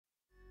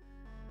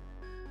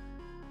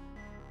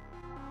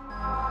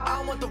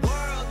want the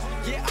world.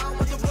 Yeah, I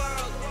want the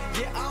world.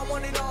 Yeah, I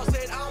want it all.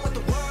 Said I want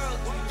the world.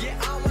 Yeah,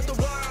 I want the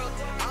world.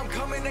 I'm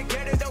coming to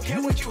get it. Don't care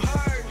what you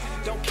heard.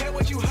 Don't care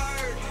what you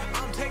heard.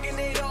 I'm taking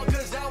it all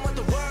cause I want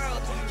the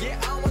world.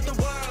 Yeah, I want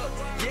the world.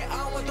 Yeah,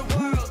 I want the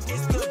world.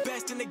 It's the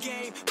best in the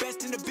game,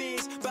 best in the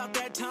biz. About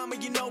that time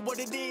and you know what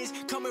it is.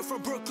 Coming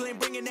from Brooklyn,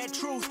 bringing that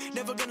truth.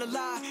 Never gonna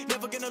lie,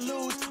 never gonna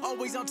lose.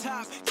 Always on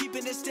top,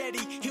 keeping it steady.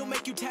 He'll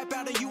make you tap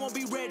out and you won't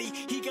be ready.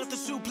 He got the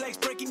suplex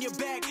breaking your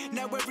back.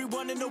 Now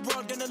everyone in the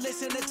world gonna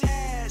listen to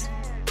Taz.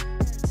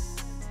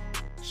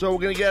 So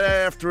we're going to get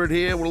after it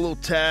here with a little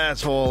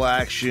Taz Hall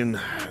action.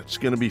 It's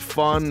going to be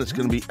fun. It's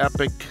going to be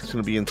epic. It's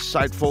going to be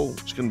insightful.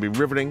 It's going to be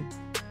riveting.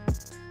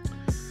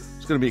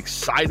 It's going to be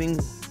exciting.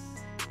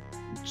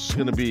 It's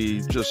going to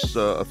be just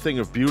a thing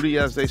of beauty,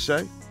 as they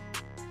say.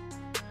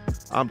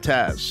 I'm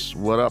Taz.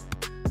 What up?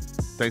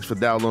 Thanks for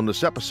downloading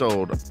this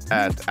episode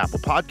at Apple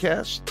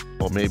Podcasts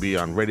or maybe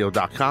on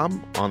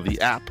radio.com on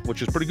the app,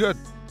 which is pretty good.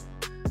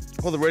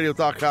 Or the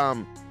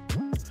radio.com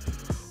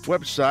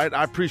website.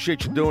 I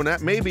appreciate you doing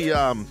that. Maybe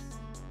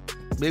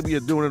you're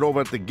doing it over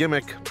at the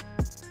Gimmick,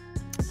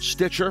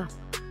 Stitcher,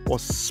 or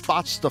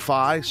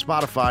Spotify.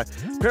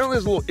 Apparently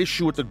there's a little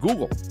issue with the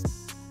Google.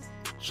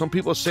 Some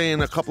people are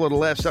saying a couple of the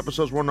last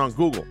episodes weren't on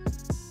Google.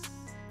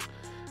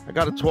 I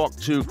got to talk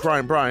to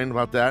Crying Brian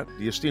about that,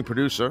 the esteemed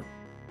producer,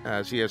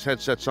 as he has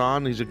headsets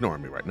on. He's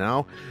ignoring me right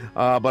now.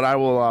 But I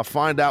will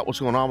find out what's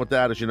going on with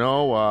that. As you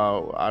know,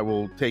 I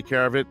will take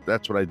care of it.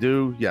 That's what I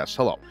do. Yes,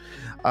 hello.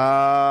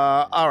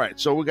 All right,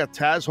 so we got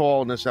Taz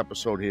Hall in this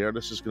episode here.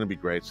 This is going to be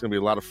great. It's going to be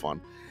a lot of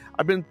fun.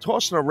 I've been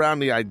tossing around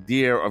the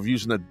idea of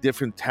using a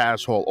different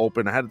Taz Hall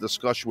Open. I had a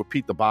discussion with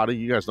Pete the Body.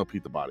 You guys know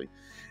Pete the Body.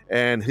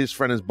 And his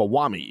friend is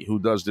Bawami, who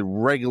does the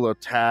regular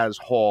Taz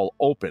Hall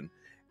Open.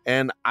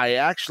 And I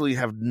actually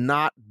have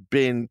not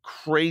been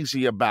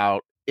crazy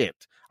about it.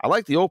 I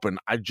like the Open.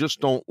 I just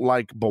don't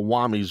like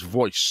Bawami's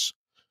voice.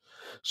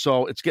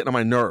 So it's getting on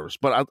my nerves.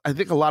 But I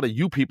think a lot of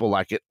you people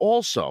like it.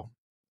 Also,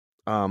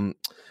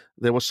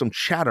 there was some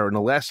chatter in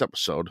the last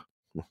episode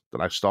that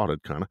I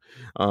started kind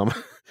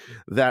of,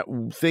 that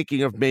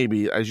thinking of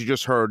maybe, as you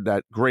just heard,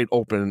 that great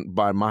open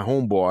by my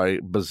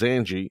homeboy,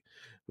 Bazanji,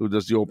 who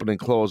does the open and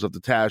close of the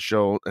Taz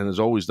show and has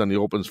always done the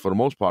opens for the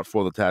most part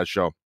for the Taz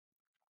show.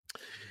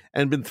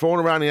 And been throwing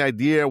around the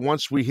idea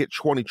once we hit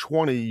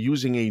 2020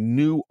 using a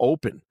new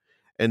open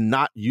and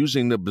not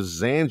using the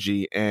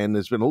Bazanji. And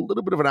there's been a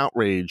little bit of an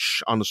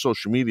outrage on the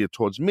social media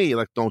towards me.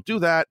 Like, don't do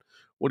that.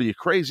 What are you,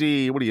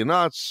 crazy? What are you,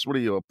 nuts? What are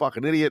you, a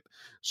fucking idiot?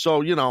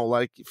 So, you know,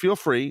 like, feel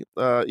free,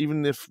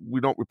 even if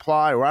we don't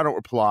reply or I don't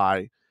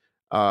reply,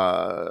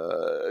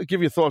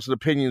 give your thoughts and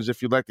opinions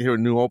if you'd like to hear a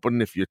new open,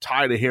 if you're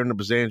tired of hearing the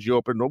Bazanji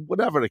open, or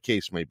whatever the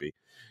case may be.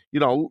 You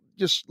know,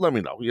 just let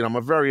me know. You know, I'm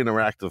a very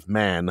interactive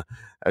man,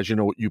 as you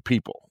know, with you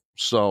people.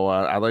 So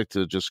I like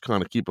to just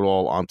kind of keep it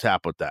all on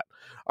tap with that.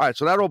 All right,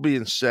 so that all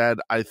being said,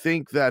 I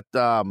think that...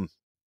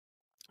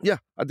 yeah,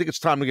 I think it's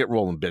time to get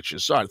rolling,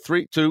 bitches. All right,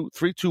 3, 2,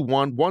 3, 2,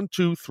 1, 1,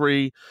 2,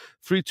 3,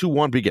 3, 2,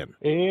 1, begin.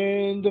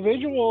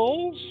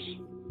 Individuals,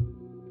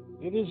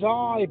 it is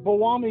I,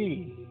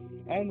 Bawami,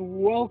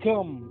 and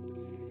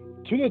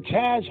welcome to the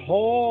Taz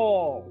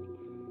Hall.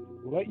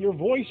 Let your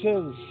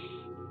voices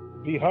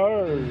be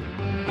heard.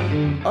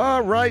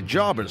 All right,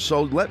 jobbers.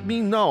 So let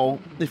me know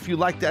if you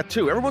like that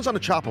too. Everyone's on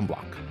the chopping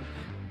block.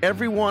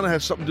 Everyone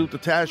has something to do with the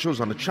Taz shows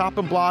on the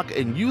chopping block,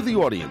 and you, the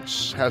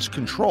audience, has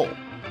control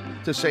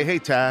to say, hey,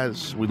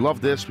 Taz, we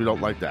love this, we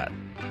don't like that.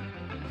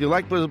 Do you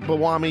like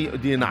Bawami or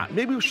do you not?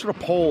 Maybe we should have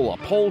a poll. A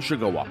poll should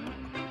go up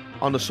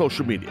on the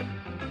social media.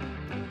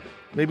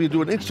 Maybe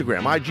do an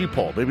Instagram, IG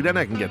poll. Maybe then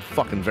I can get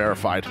fucking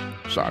verified.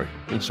 Sorry,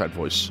 inside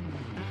voice.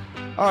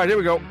 All right, here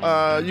we go.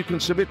 You can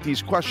submit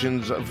these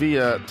questions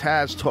via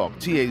Taz Talk,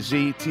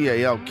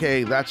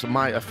 TazTalk. That's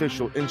my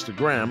official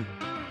Instagram.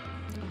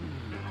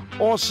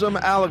 Awesome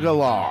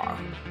Alagalar.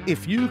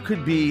 If you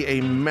could be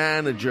a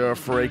manager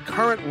for a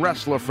current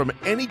wrestler from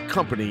any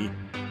company,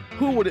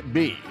 who would it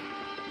be?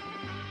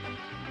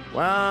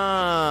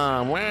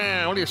 Wow,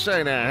 what do you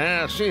say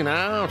now? See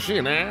now.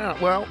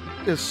 Well,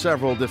 there's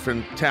several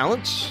different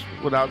talents,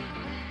 without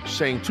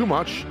saying too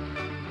much.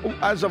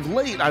 As of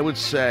late, I would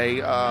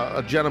say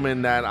a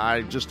gentleman that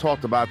I just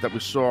talked about that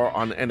we saw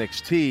on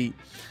NXT,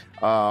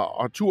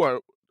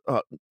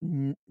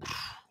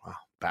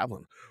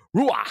 babbling.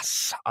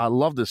 Ruas. I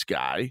love this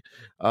guy,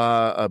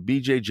 a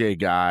BJJ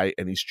guy,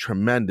 and he's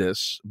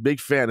tremendous. Big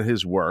fan of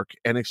his work.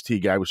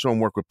 NXT guy. We saw him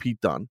work with Pete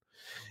Dunne.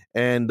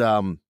 And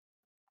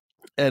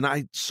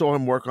I saw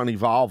him work on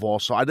Evolve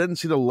also. I didn't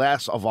see the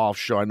last Evolve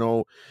show. I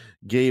know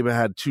Gabe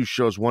had 2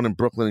 shows, one in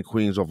Brooklyn and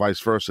Queens or vice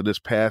versa this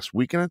past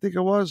weekend, I think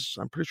it was.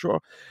 I'm pretty sure.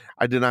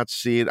 I did not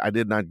see it. I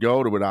did not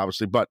go to it,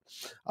 obviously. But,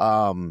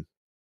 I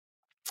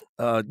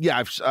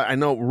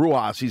know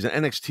Ruas. He's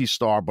an NXT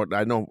star, but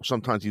I know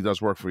sometimes he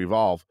does work for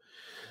Evolve.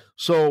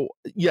 So,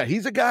 yeah,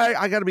 he's a guy,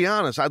 I got to be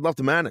honest, I'd love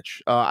to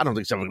manage. I don't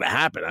think it's ever going to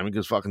happen. I mean,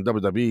 because fucking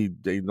WWE,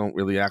 they don't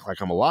really act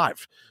like I'm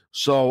alive.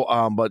 So,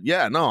 but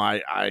yeah, no,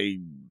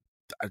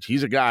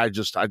 he's a guy I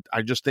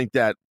just think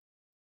that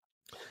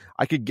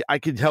I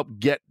could help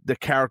get the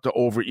character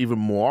over even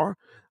more.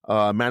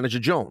 Manager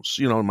Jones,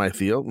 my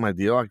deal. I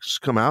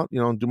just come out,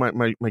 and do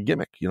my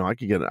gimmick. I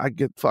get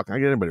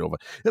anybody over.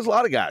 There's a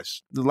lot of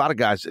guys.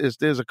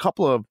 There's a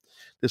couple of,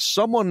 there's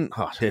someone,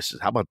 how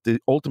about the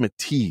ultimate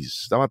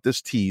tease? How about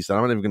this tease that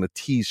I'm not even going to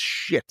tease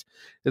shit?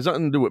 There's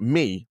nothing to do with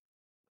me.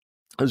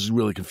 This is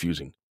really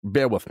confusing.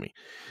 Bear with me.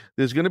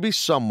 There's going to be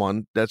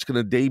someone that's going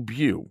to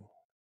debut,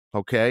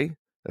 okay?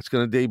 That's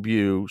going to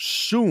debut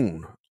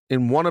soon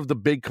in one of the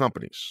big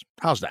companies.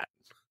 How's that?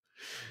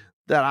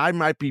 That I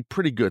might be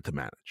pretty good to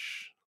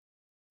manage.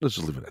 Let's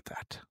just leave it at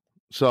that.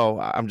 So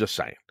I'm just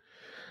saying.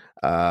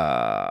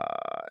 I'm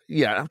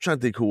trying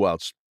to think who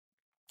else.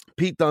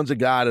 Pete Dunne's a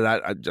guy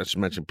that I just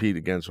mentioned Pete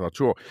again, so I'm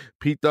sure.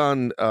 Pete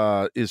Dunne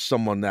is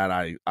someone that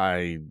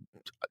I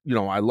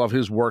love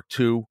his work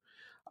too.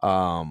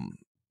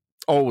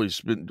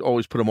 Always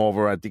put him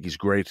over. I think he's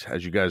great,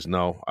 as you guys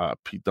know.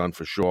 Pete Dunne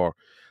for sure.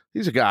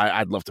 He's a guy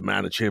I'd love to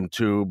manage him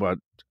too, but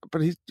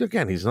he's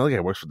another guy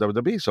who works for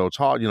WWE, so it's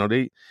hard.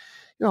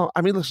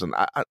 Listen,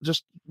 I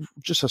just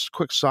a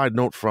quick side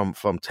note from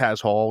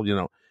Taz Hall.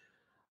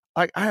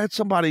 I had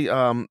somebody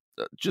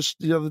just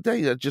the other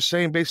day just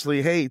saying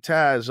basically, hey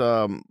Taz,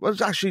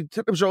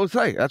 it was early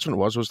today. That's when it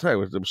was. It was today.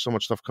 There was so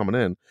much stuff coming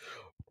in.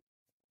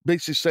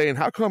 Basically saying,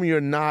 how come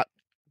you're not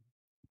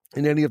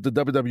in any of the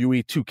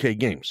WWE 2K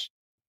games?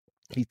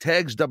 He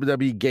tags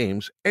WWE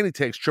games and he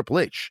tags Triple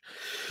H,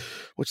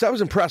 which that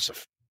was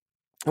impressive.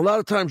 A lot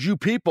of times you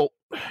people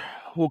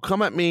will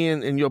come at me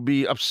and you'll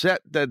be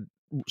upset that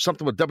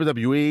something with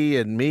WWE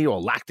and me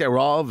or lack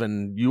thereof,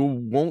 and you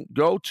won't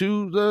go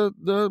to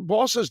the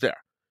bosses there.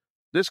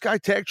 This guy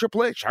tagged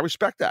Triple H. I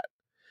respect that.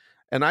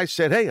 And I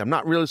said, hey, I'm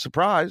not really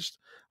surprised.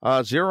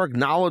 Zero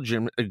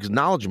acknowledgement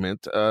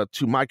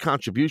to my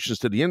contributions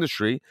to the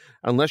industry.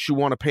 Unless you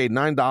want to pay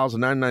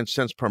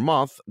 $9.99 per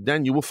month,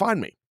 then you will find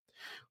me.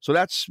 So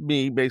that's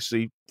me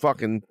basically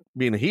fucking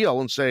being a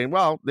heel and saying,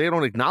 well, they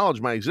don't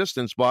acknowledge my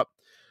existence, but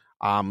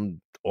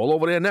I'm all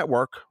over their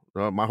network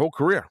my whole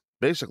career,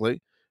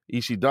 basically.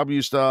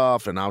 ECW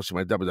stuff and obviously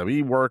my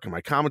WWE work and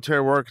my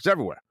commentary work. It's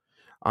everywhere.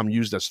 I'm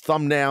used as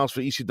thumbnails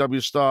for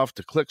ECW stuff,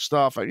 to click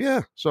stuff.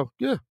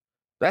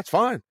 That's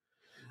fine.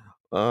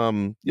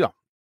 So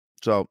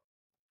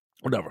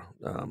whatever.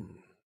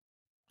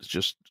 It's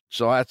just,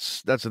 so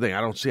that's the thing. I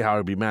don't see how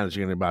I'd be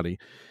managing anybody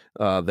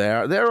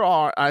there. There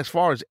are, as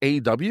far as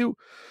AEW,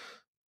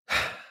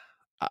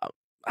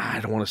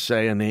 I don't want to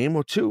say a name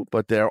or two,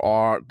 but there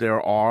are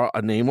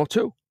a name or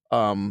two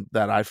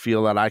that I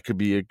feel that I could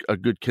be a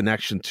good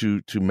connection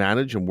to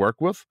manage and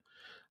work with.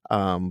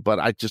 But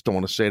I just don't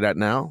want to say that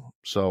now.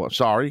 So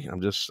sorry.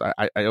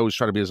 I always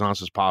try to be as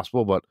honest as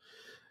possible, but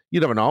you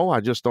never know.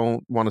 I just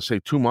don't want to say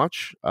too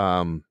much.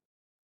 I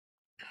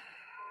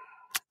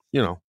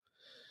don't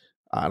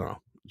know.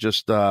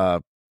 Just, I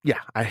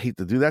hate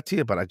to do that to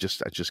you, but I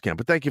just can't.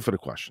 But thank you for the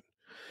question.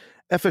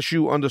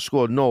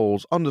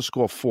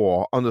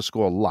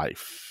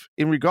 FSU_Knowles_4_life.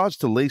 In regards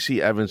to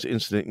Lacey Evans'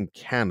 incident in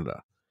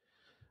Canada.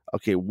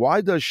 Okay,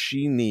 why does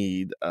she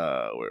need,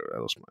 where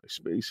else my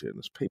space here in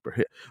this paper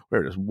here?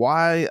 Where it is.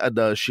 Why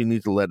does she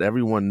need to let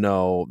everyone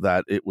know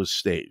that it was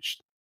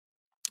staged?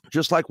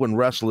 Just like when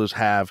wrestlers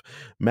have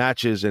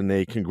matches and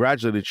they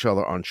congratulate each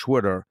other on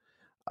Twitter,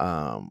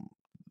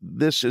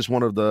 this is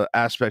one of the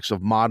aspects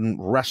of modern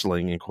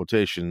wrestling, in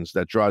quotations,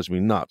 that drives me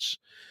nuts.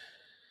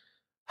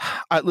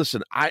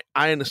 Listen, I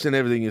understand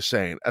everything you're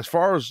saying. As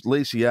far as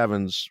Lacey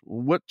Evans,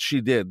 what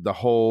she did, that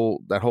whole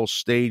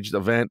staged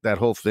event, that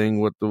whole thing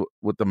with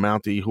the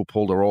Mountie who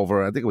pulled her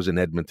over, I think it was in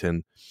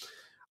Edmonton.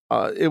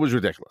 It was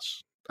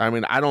ridiculous. I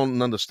mean, I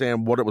don't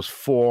understand what it was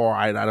for.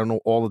 I don't know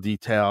all the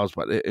details,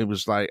 but it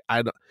was like,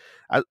 to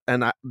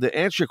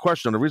answer your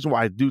question, the reason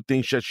why I do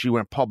think that she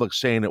went public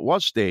saying it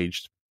was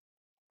staged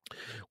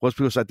was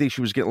because I think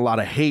she was getting a lot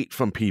of hate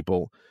from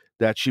people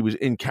that she was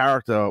in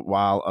character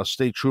while a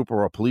state trooper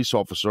or a police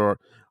officer,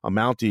 a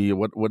Mountie,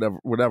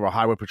 whatever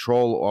highway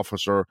patrol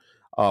officer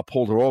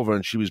pulled her over,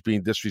 and she was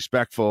being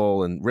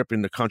disrespectful and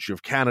ripping the country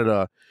of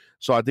Canada.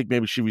 So I think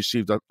maybe she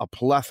received a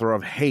plethora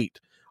of hate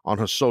on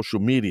her social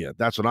media.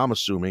 That's what I'm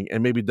assuming.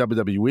 And maybe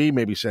WWE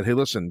maybe said, hey,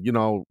 listen,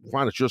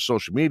 fine, it's your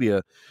social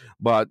media,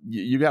 but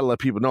you got to let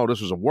people know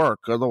this was a work.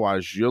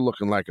 Otherwise, you're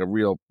looking like a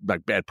real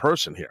bad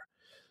person here.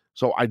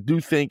 So I do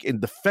think,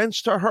 in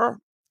defense to her,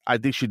 I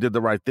think she did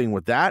the right thing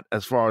with that.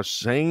 As far as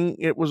saying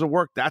it was a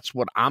work, that's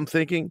what I'm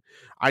thinking.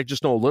 I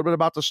just know a little bit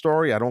about the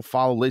story. I don't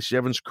follow Lacey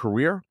Evans'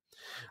 career,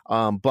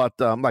 but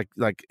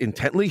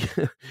intently.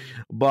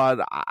 But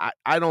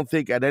I don't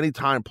think at any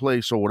time,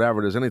 place, or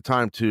whatever, there's any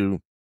time to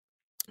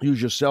use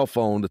your cell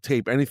phone to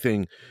tape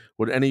anything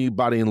with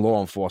anybody in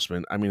law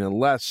enforcement. I mean,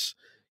 unless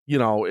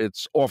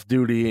it's off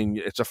duty and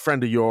it's a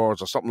friend of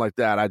yours or something like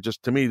that.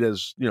 To me,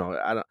 there's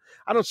I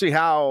don't see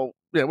how.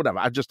 Yeah, whatever.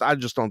 I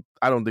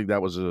don't think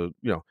that was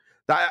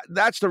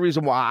that's the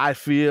reason why I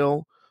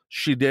feel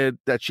she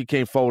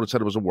came forward and said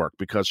it was a work,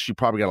 because she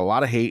probably got a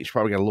lot of hate. She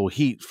probably got a little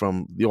heat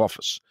from the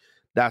office.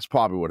 That's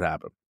probably what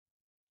happened.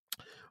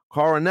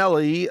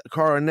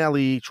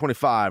 Coronelli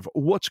 25.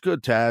 What's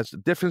good, Taz? The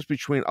difference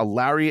between a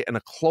lariat and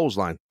a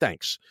clothesline?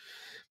 Thanks.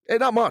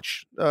 Not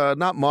much.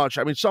 Not much.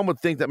 I mean, some would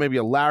think that maybe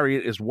a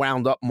lariat is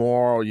wound up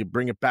more, or you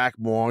bring it back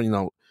more.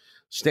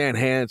 Stan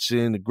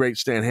Hansen, the great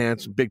Stan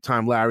Hansen, big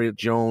time Lariat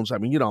Jones. I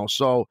mean,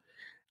 so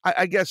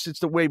I guess it's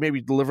the way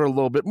maybe deliver a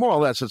little bit more or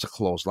less. It's a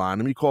clothesline.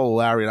 I mean, you call a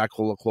lariat, I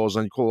call it a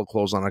clothesline. You call it a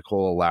clothesline, I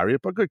call it a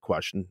lariat. But good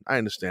question. I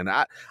understand.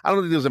 I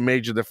don't think there's a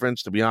major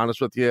difference, to be honest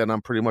with you. And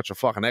I'm pretty much a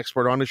fucking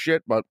expert on this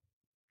shit. But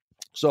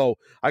so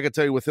I can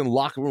tell you within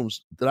locker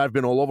rooms that I've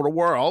been all over the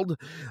world,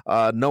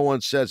 no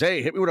one says,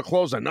 hey, hit me with a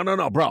clothesline.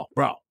 No, bro.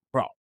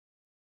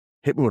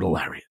 Hit me with a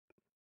lariat.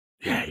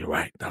 Yeah, you're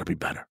right. That'll be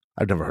better.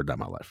 I've never heard that in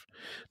my life.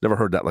 Never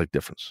heard that like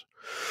difference.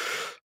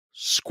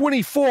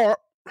 Squinty 4.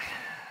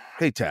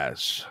 Hey,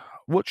 Taz,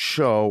 what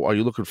show are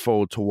you looking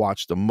forward to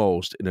watch the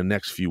most in the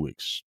next few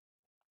weeks?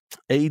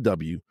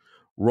 AEW,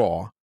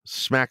 Raw,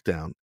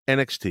 SmackDown,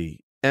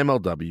 NXT,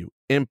 MLW,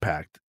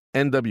 Impact,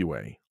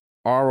 NWA,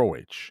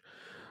 ROH.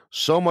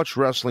 So much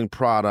wrestling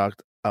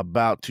product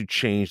about to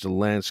change the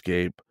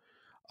landscape.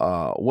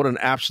 What an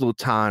absolute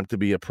time to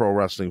be a pro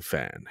wrestling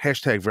fan.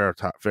 Hashtag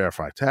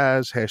Verify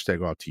Taz,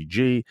 hashtag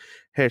RTG,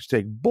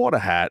 hashtag bought a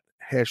hat,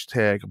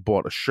 hashtag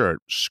bought a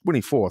shirt.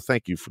 Squinty4,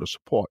 thank you for the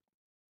support.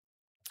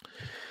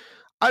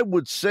 I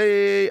would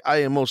say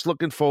I am most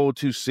looking forward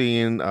to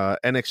seeing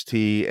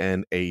NXT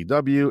and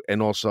AEW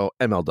and also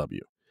MLW.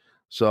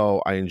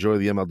 So I enjoy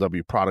the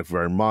MLW product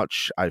very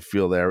much. I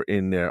feel they're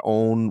in their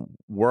own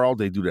world.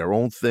 They do their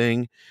own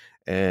thing.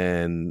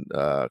 And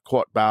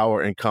Court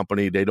Bauer and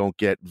company, they don't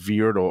get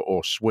veered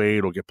or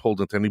swayed or get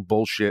pulled into any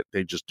bullshit.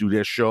 They just do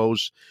their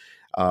shows.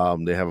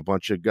 They have a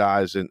bunch of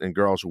guys and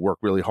girls who work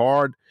really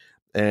hard.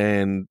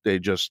 And they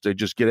just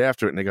get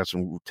after it, and they got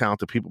some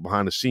talented people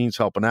behind the scenes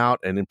helping out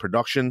and in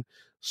production.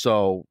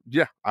 So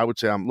yeah, I would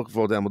say I'm looking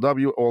forward to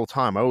MLW all the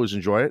time. I always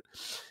enjoy it.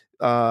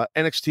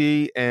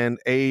 NXT and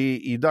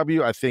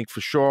AEW, I think for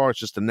sure it's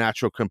just a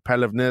natural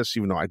competitiveness,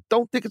 even though I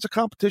don't think it's a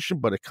competition,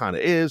 but it kind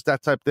of is,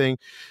 that type thing.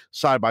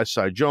 Side by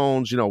side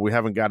Jones, we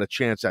haven't got a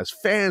chance as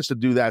fans to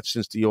do that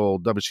since the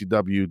old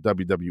WCW,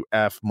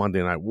 WWF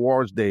Monday Night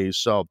Wars days.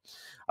 So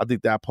I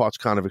think that part's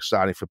kind of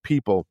exciting for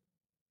people.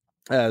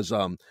 As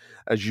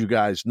you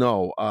guys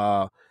know,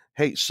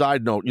 hey,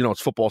 side note,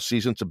 it's football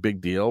season. It's a big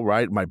deal,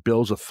 right? My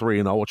Bills are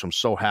 3-0, which I'm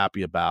so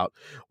happy about.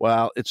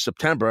 Well, it's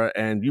September,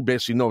 and you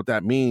basically know what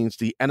that means.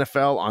 The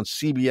NFL on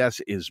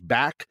CBS is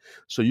back,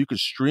 so you can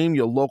stream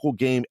your local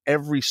game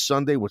every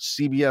Sunday with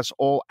CBS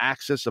All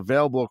Access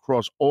available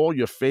across all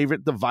your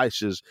favorite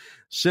devices.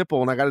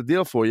 Simple, and I got a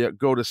deal for you.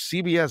 Go to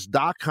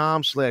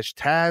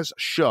cbs.com/Taz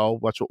Show.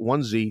 That's with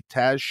 1Z,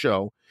 Taz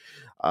Show,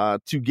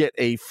 to get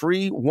a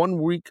free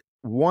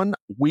 1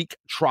 week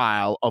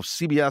trial of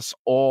CBS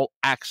All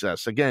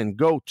Access. Again,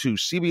 go to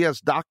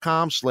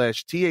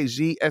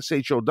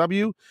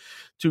cbs.com/TAZSHOW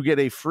to get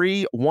a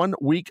free 1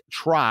 week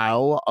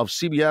trial of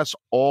CBS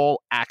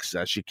All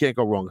Access. You can't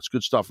go wrong. It's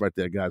good stuff right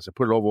there, guys. I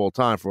put it over all the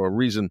time for a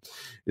reason.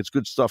 It's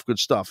good stuff, good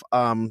stuff.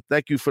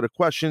 Thank you for the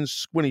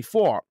questions,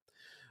 Squinty4.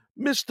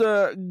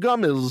 Mr.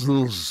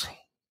 Gummils.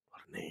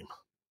 What a name.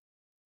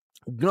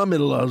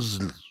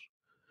 Gummils. I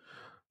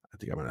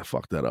think I'm going to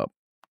fuck that up.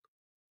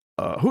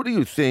 Who do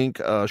you think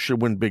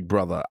should win Big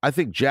Brother? I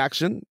think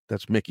Jackson.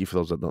 That's Mickey, for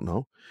those that don't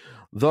know.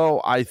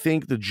 Though I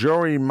think the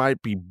jury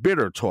might be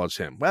bitter towards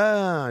him.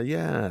 Well,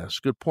 yes,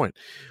 good point.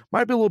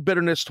 Might be a little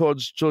bitterness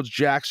towards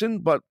Jackson,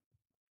 but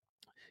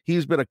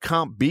he's been a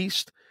comp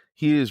beast.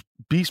 He is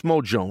Beast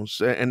Mode Jones,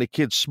 and the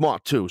kid's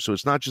smart too. So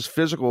it's not just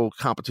physical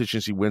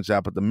competitions he wins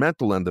at, but the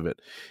mental end of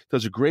it.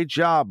 Does a great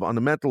job on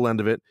the mental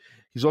end of it.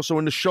 He's also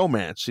in the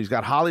showmance. He's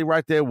got Holly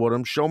right there with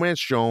him.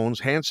 Showmance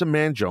Jones, Handsome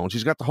Man Jones.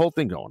 He's got the whole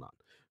thing going on.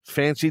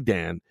 Fancy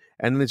Dan,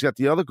 and then he's got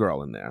the other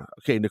girl in there.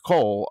 Okay,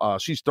 Nicole,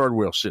 she's Third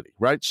Wheel City,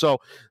 right? So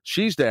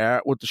she's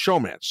there with the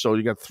showmance. So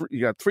you got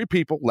three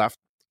people left.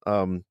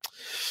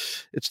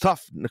 It's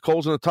tough.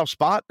 Nicole's in a tough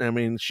spot. I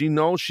mean, she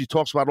knows, she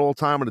talks about it all the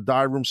time in the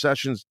diary room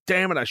sessions.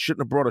 Damn it, I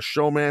shouldn't have brought a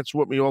showmance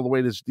with me all the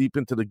way this deep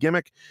into the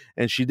gimmick,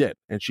 and she did.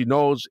 And she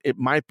knows it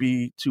might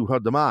be to her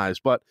demise,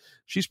 but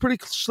she's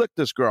pretty slick,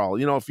 this girl.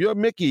 If you're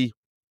Mickey.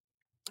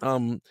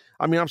 I'm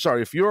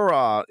sorry. If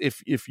you're,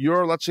 if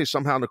you're, let's say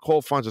somehow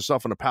Nicole finds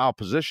herself in a power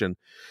position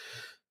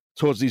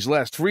towards these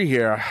last three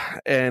here,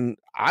 and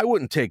I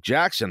wouldn't take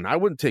Jackson. I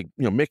wouldn't take,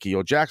 Mickey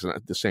or Jackson,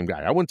 the same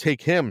guy. I wouldn't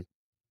take him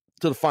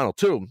to the final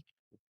two.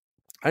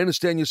 I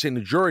understand you're saying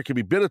the jury could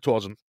be bitter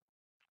towards him.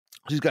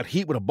 He's got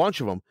heat with a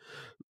bunch of them,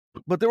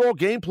 but they're all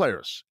game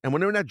players. And when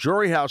they're in that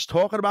jury house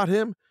talking about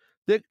him,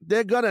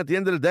 they're gonna, at the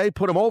end of the day,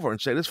 put him over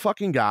and say, this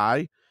fucking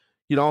guy,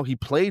 he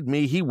played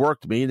me, he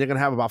worked me. And they're going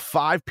to have about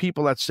 5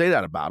 people that say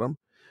that about him,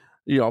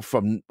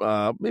 from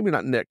maybe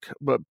not Nick,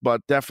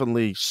 but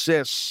definitely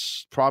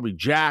Sis, probably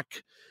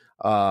Jack,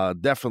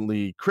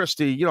 definitely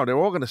Christy. They're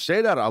all going to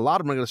say that. A lot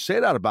of them are going to say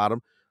that about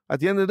him. At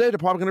the end of the day, they're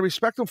probably going to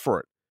respect him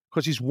for it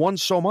because he's won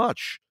so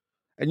much.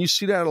 And you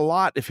see that a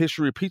lot if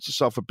history repeats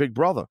itself with Big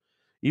Brother.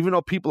 Even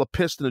though people are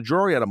pissed in the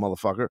jury at a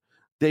motherfucker,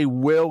 they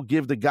will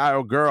give the guy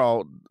or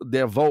girl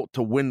their vote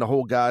to win the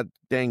whole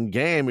goddamn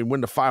game and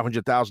win the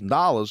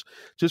 $500,000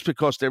 just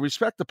because they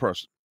respect the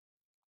person.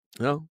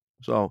 You know?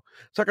 So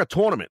it's like a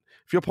tournament.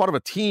 If you're part of a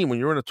team, when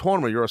you're in a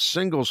tournament, you're a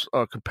singles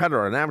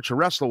competitor, an amateur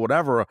wrestler,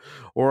 whatever,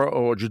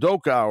 or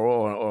judoka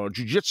or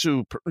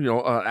jiu-jitsu,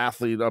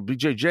 athlete, a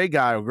BJJ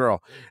guy or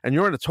girl, and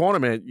you're in a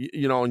tournament,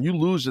 and you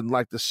lose in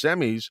like the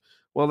semis.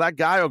 Well, that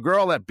guy or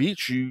girl that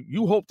beats you,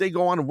 you hope they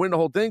go on and win the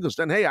whole thing, because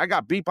then, hey, I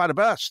got beat by the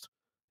best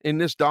on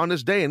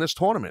this day in this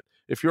tournament.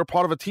 If you're a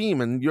part of a team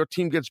and your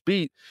team gets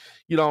beat,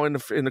 in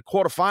the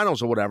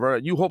quarterfinals or whatever,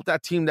 you hope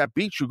that team that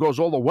beats you goes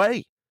all the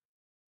way.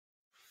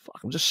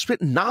 Fuck, I'm just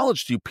spitting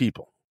knowledge to you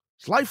people.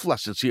 It's life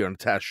lessons here on the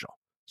Taz Show.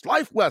 It's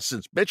life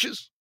lessons,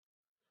 bitches.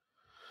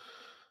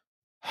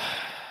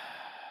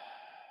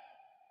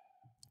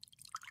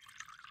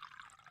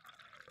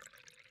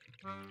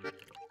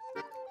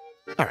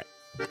 All right.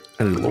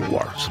 I need a little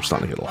water. So I'm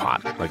starting to get a little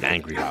hot, like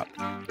angry hot.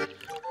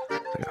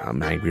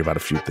 I'm angry about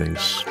a few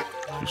things.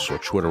 You saw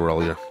Twitter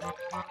earlier.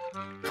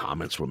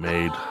 Comments were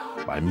made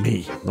by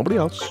me. Nobody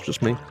else,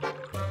 just me.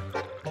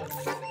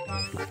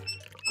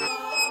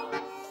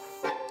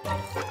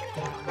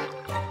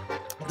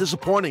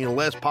 Disappointing in the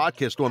last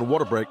podcast during the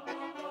water break.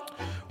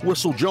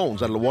 Whistle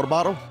Jones out of the water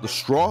bottle, the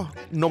straw.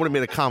 Nobody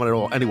made a comment at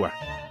all anywhere.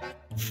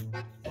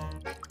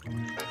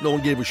 No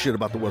one gave a shit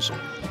about the whistle.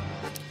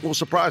 I was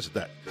surprised at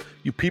that.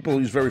 You people,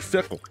 he's very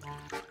fickle.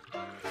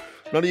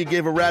 None of you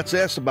gave a rat's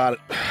ass about it.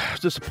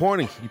 It's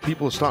disappointing. You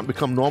people are starting to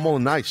become normal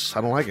and nice.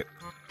 I don't like it.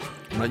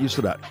 I'm not used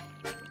to that.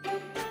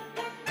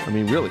 I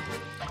mean, really.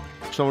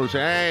 Someone would say,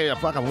 hey, a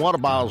fucking water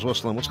bottle's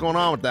whistling. What's going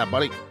on with that,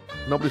 buddy?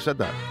 Nobody said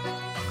that.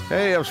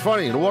 Hey, it was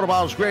funny. The water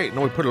bottle's great.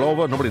 Nobody put it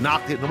over. Nobody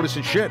knocked it. Nobody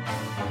said shit.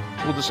 A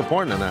little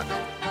disappointed in that.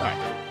 All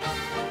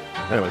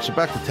right. Anyway, so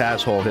back to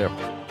Taz Hall here.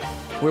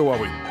 Where were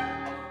we?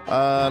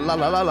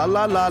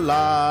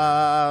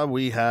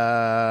 We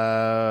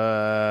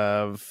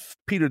have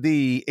Peter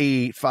D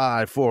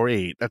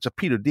 8548. That's a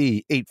Peter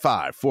D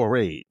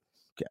 8548.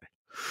 Okay.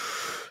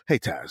 Hey,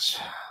 Taz.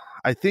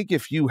 I think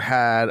if you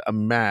had a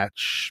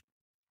match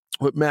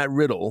with Matt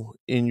Riddle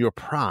in your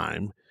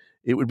prime,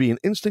 it would be an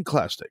instant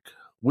classic.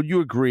 Would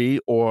you agree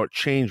or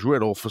change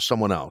Riddle for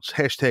someone else?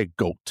 Hashtag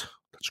GOAT.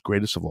 That's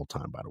greatest of all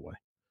time, by the way.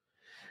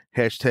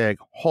 Hashtag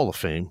Hall of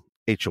Fame.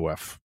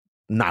 HOF.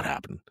 Not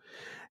happening.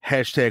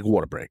 Hashtag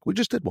water break. We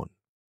just did one.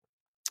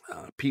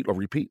 Pete or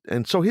repeat.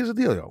 And so here's the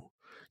deal, yo.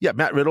 Yeah,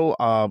 Matt Riddle,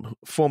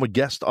 former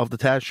guest of the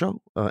Taz Show,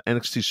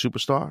 NXT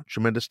superstar,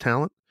 tremendous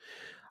talent.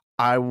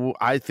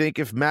 I think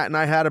if Matt and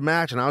I had a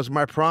match and I was in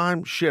my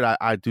prime, shit,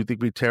 I do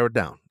think we'd tear it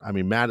down. I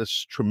mean, Matt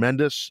is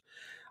tremendous.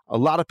 A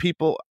lot of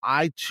people,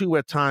 I too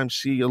at times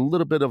see a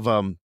little bit of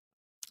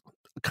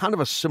kind of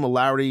a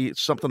similarity,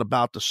 something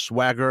about the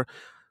swagger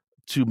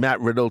to Matt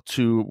Riddle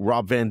to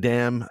Rob Van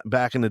Dam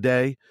back in the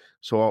day.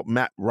 So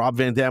Rob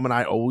Van Dam and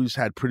I always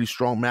had pretty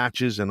strong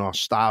matches, and our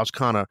styles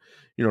kind of,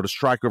 the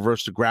striker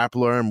versus the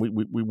grappler, and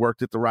we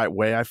worked it the right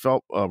way, I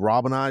felt,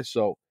 Rob and I.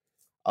 So,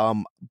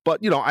 but,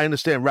 I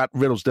understand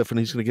Riddle's different.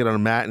 He's going to get on the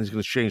mat and he's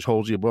going to change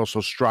holds. He'll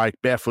also strike,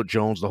 barefoot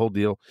Jones, the whole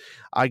deal.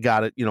 I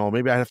got it.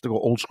 Maybe I have to go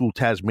old school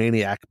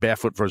Tasmaniac,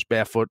 barefoot versus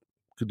barefoot.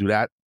 Could do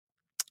that.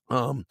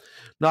 No,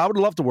 I would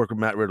love to work with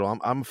Matt Riddle.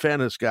 I'm a fan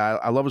of this guy.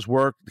 I love his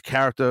work, the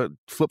character.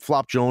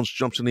 Flip-flop Jones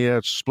jumps in the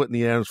air, split in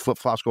the air, and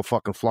flip-flops go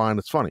fucking flying.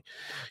 It's funny.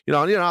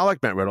 I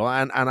like Matt Riddle,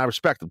 and I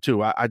respect him,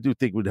 too. I do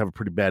think we'd have a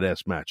pretty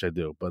badass match. I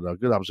do, but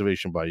good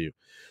observation by you.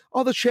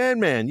 Oh, the Chan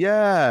Man,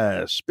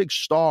 yes. Big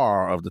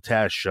star of the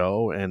Taz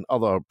Show and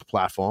other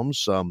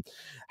platforms.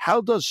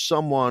 How does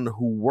someone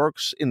who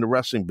works in the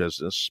wrestling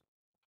business,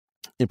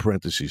 in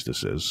parentheses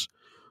this is,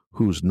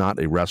 who's not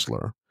a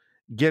wrestler,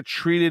 get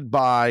treated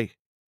by,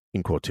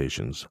 in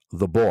quotations,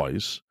 the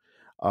boys?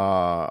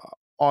 Are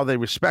they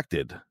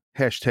respected?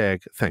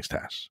 Hashtag thanks,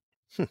 Taz.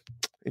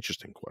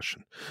 Interesting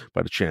question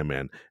by the Chan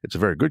Man. It's a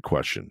very good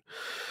question.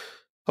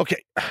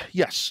 Okay,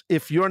 yes,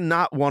 if you're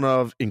not one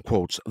of, in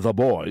quotes, the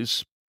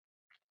boys,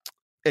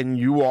 and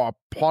you are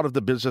part of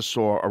the business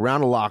or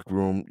around the locker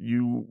room,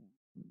 you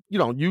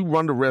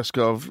run the risk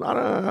of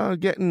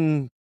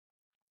getting,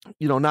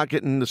 not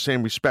getting the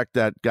same respect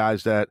that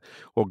guys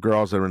or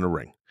girls that are in the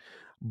ring.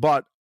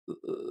 But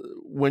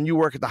when you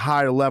work at the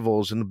higher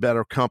levels in the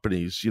better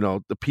companies,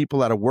 the people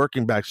that are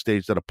working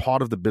backstage that are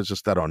part of the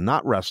business that are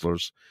not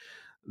wrestlers,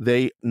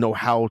 they know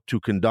how to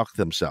conduct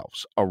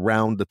themselves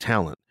around the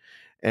talent.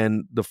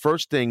 And the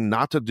first thing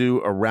not to do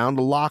around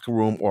the locker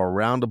room or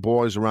around the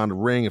boys around the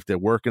ring, if they're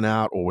working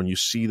out, or when you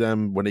see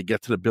them, when they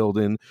get to the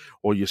building,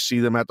 or you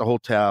see them at the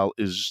hotel,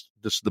 is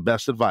this the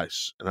best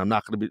advice. And I'm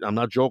not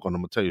joking.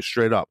 I'm going to tell you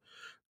straight up.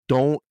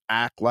 Don't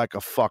act like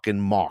a fucking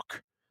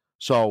mark.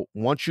 So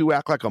once you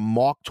act like a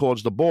mark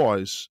towards the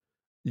boys,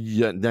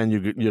 then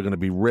you're going to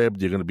be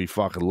ribbed. You're going to be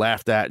fucking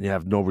laughed at, and you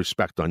have no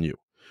respect on you.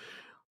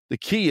 The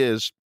key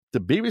is to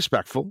be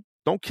respectful.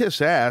 Don't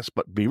kiss ass,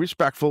 but be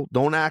respectful.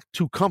 Don't act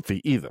too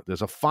comfy either.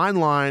 There's a fine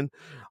line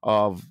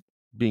of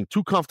being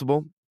too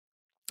comfortable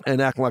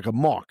and acting like a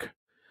mark.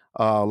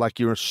 like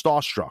you're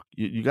starstruck.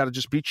 You got to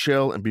just be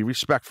chill and be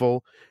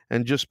respectful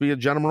and just be a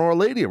gentleman or a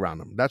lady around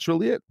them. That's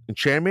really it. In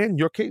Chairman, in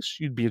your case,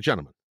 you'd be a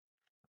gentleman.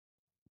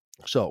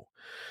 So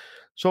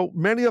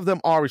many of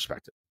them are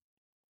respected.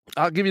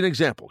 I'll give you an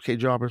example, okay,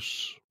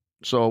 Jobbers?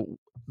 So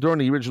during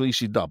the original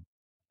EC dub,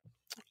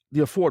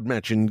 the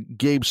aforementioned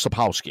Gabe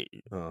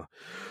Sapolsky,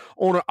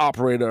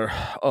 owner-operator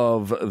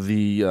of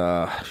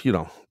the,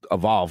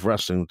 Evolve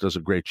Wrestling, does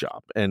a great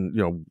job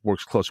and,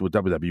 works closely with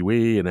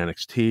WWE and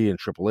NXT and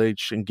Triple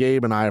H. And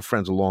Gabe and I are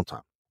friends a long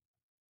time.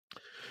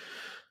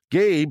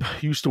 Gabe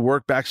used to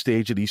work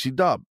backstage at EC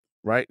Dub,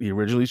 right? The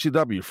original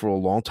ECW for a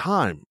long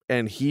time.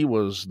 And he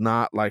was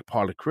not like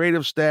part of the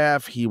creative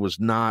staff. There was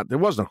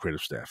no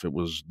creative staff. It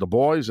was the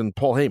boys and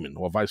Paul Heyman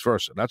or vice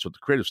versa. That's what the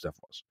creative staff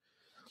was.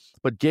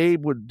 But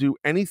Gabe would do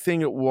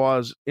anything it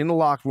was in the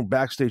locker room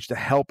backstage to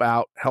help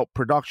out, help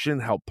production,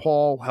 help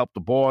Paul, help the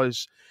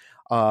boys.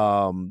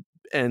 And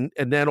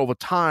then over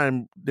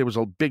time, there was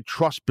a big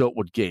trust built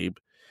with Gabe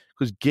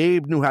because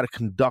Gabe knew how to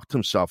conduct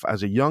himself.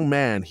 As a young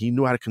man, he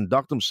knew how to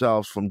conduct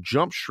himself from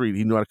Jump Street.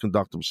 He knew how to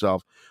conduct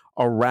himself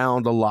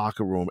around the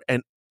locker room.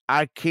 And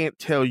I can't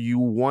tell you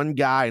one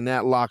guy in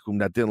that locker room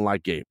that didn't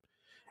like Gabe.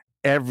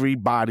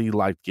 Everybody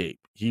liked Gabe.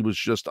 He was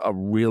just a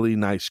really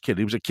nice kid.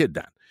 He was a kid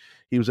then.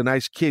 He was a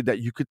nice kid that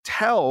you could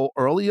tell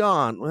early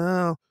on,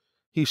 well,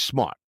 he's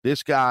smart.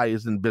 This guy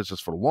is in business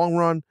for the long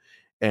run,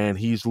 and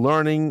he's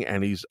learning,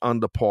 and he's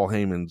under Paul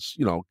Heyman's,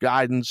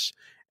 guidance.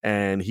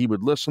 And he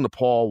would listen to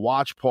Paul,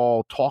 watch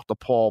Paul, talk to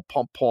Paul,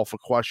 pump Paul for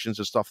questions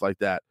and stuff like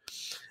that.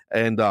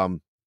 And, but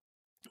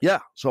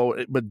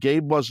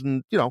Gabe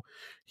wasn't,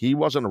 he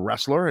wasn't a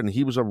wrestler, and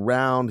he was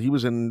around, he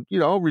was in,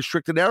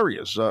 restricted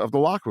areas of the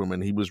locker room,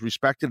 and he was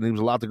respected, and he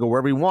was allowed to go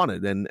wherever he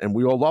wanted, and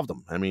we all loved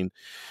him. I mean,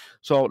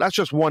 so that's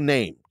just one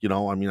name,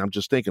 I'm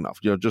just thinking of,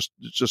 just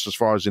as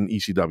far as in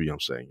ECW, I'm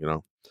saying,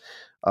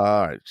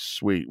 All right,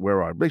 sweet.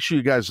 Where are I? Make sure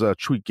you guys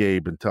tweet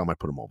Gabe and tell him I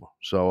put him over.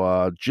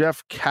 So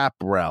Jeff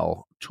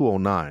Caprell,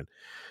 209.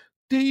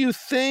 Do you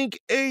think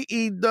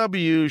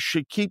AEW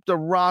should keep the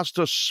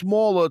roster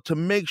smaller to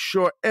make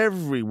sure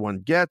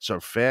everyone gets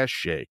a fair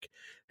shake?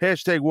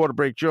 Hashtag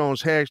Waterbreak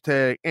Jones.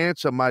 Hashtag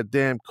answer my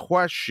damn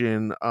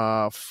question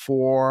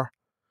for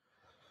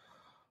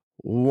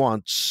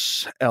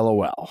once.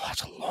 LOL.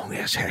 That's a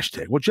long-ass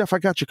hashtag. Well, Jeff, I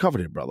got you covered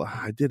here, brother.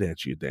 I did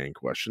answer your dang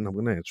question. I'm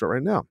going to answer it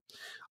right now.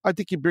 I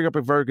think you bring up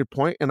a very good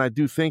point, and I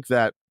do think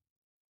that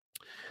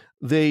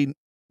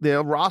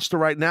their roster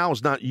right now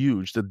is not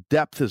huge. The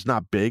depth is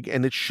not big,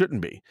 and it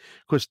shouldn't be,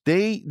 because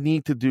they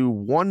need to do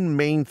one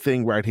main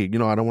thing right here.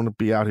 I don't want to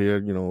be out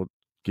here,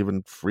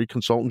 giving free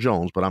consultant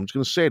Jones, but I'm just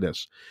going to say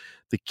this.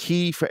 The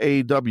key for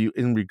AEW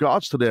in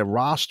regards to their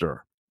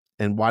roster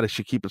and why they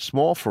should keep it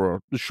small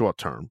for the short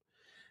term,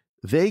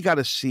 they got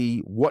to see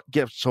what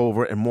gets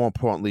over, and more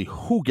importantly,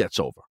 who gets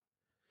over.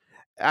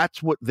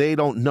 That's what they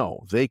don't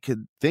know. They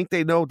could think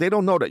they know. They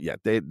don't know that yet.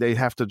 They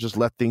have to just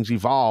let things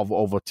evolve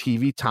over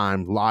TV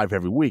time live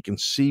every week and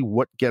see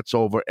what gets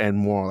over, and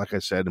more, like I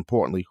said,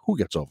 importantly, who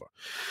gets over.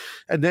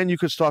 And then you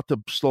could start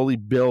to slowly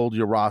build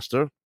your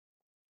roster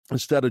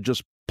instead of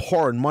just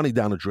pouring money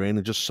down the drain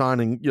and just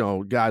signing,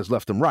 guys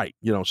left and right,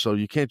 so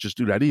you can't just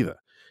do that either.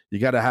 You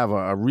got to have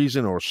a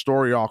reason or a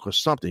story arc or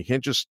something. You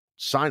can't just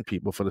sign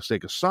people for the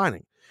sake of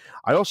signing.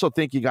 I also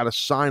think you got to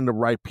sign the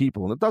right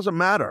people. And it doesn't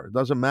matter. It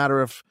doesn't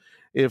matter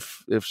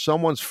if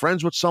someone's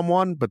friends with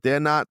someone, but they're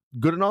not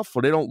good enough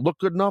or they don't look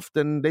good enough,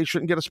 then they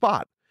shouldn't get a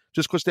spot.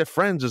 Just because they're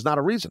friends is not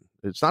a reason.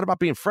 It's not about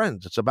being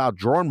friends. It's about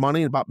drawing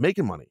money and about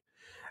making money.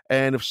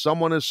 And if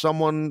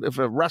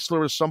a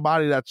wrestler is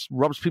somebody that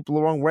rubs people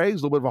the wrong way,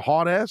 he's a little bit of a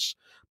hard ass,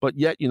 but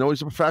yet,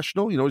 he's a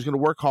professional, he's going to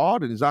work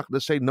hard and he's not going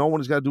to say no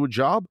when he's got to do a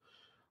job.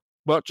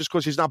 But just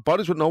because he's not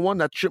buddies with no one,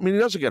 that shouldn't mean he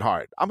doesn't get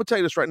hired. I'm going to tell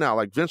you this right now.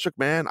 Like Vince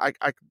McMahon,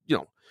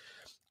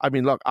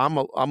 look, I'm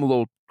a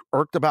little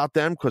irked about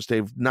them because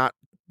they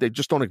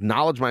just don't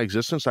acknowledge my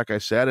existence, like I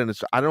said, and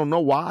I don't know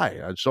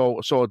why. So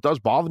it does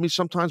bother me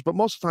sometimes, but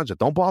most of the times it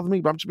don't bother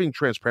me. But I'm just being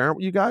transparent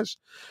with you guys.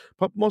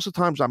 But most of the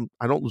times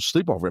I don't lose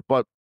sleep over it.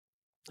 But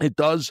it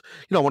does,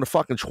 when the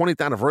fucking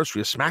 20th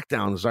anniversary of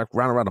SmackDown is like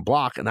around the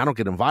block, and I don't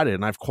get invited,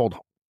 and I've called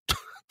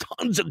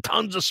tons and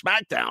tons of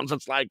SmackDowns.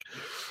 It's like,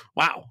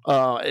 wow.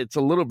 It's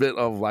a little bit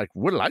of like,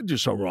 what did I do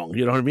so wrong?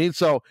 You know what I mean?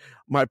 So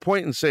my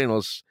point in saying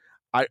was,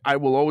 I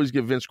will always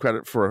give Vince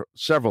credit for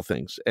several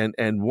things.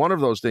 And one of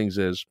those things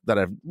is that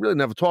I've really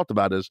never talked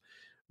about is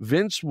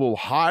Vince will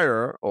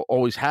hire, or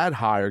always had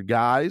hired,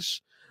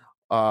 guys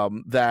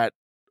that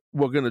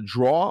were going to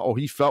draw, or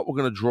he felt were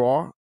going to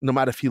draw, no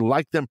matter if he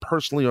liked them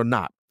personally or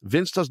not.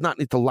 Vince does not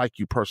need to like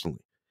you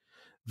personally.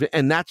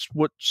 And that's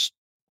what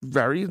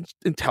very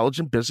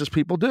intelligent business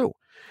people do.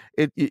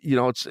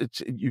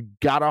 You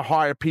got to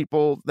hire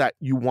people that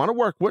you want to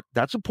work with.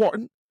 That's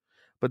important,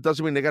 but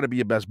doesn't mean they got to be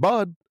your best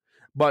bud.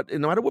 But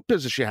no matter what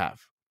business you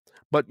have,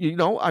 but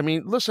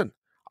listen,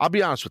 I'll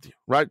be honest with you,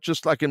 right?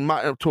 Just like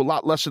to a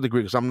lot lesser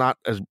degree, because I'm not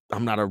as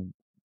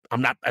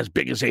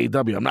big as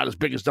AEW. I'm not as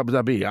big as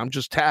WWE. I'm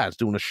just Taz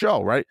doing a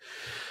show, right?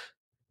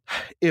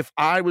 If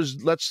I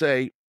was, let's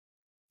say,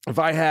 if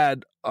I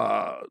had,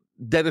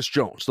 Dennis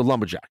Jones, the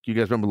Lumberjack. You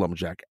guys remember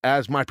Lumberjack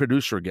as my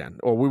producer again,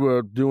 or we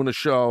were doing a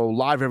show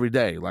live every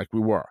day like we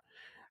were.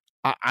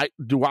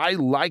 Do I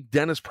like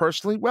Dennis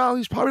personally? Well,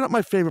 he's probably not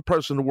my favorite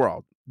person in the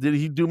world. Did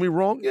he do me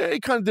wrong? Yeah, he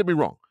kind of did me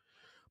wrong.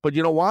 But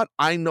you know what?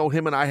 I know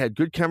him and I had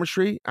good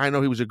chemistry. I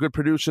know he was a good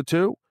producer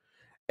too.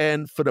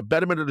 And for the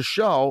betterment of the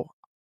show,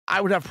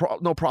 I would have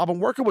no problem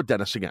working with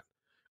Dennis again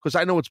because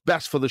I know it's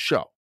best for the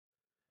show.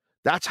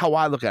 That's how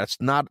I look at it. It's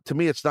not, to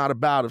me, it's not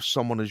about if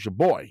someone is your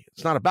boy.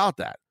 It's not about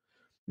that.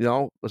 You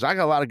know, because I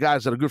got a lot of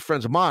guys that are good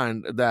friends of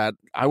mine that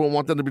I won't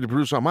want them to be the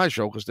producer on my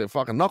show because they're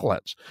fucking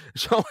knuckleheads.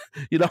 So,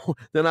 you know,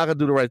 they're not going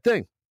to do the right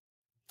thing.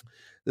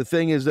 The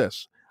thing is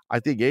this. I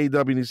think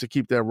AEW needs to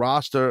keep their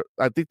roster.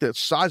 I think the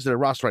size of their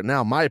roster right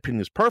now, in my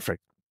opinion, is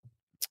perfect.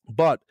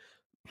 But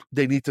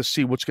they need to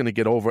see what's going to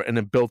get over and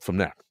then build from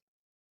there.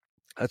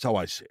 That's how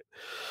I see it.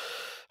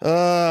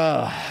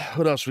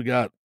 What else we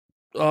got?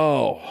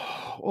 Oh,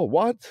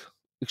 what?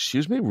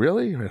 Excuse me?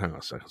 Really? Wait, hang on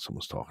a second.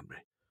 Someone's talking to me.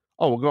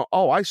 Oh, we're going.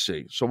 Oh, I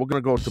see. So we're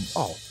going to go to.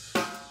 Oh,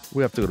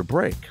 we have to go to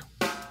break.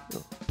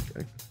 Oh,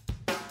 okay.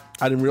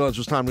 I didn't realize it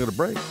was time to go to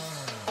break.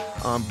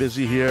 I'm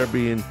busy here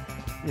being,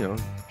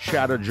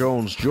 Chatter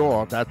Jones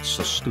jaw. That's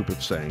a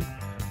stupid saying.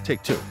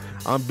 Take two.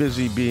 I'm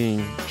busy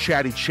being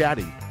chatty.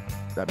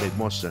 That made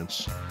more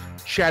sense.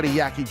 Chatty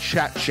yacky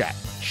chat.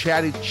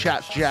 Chatty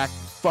chat jack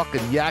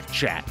fucking yak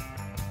chat.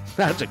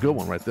 That's a good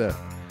one right there.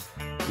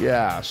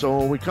 Yeah. So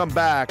when we come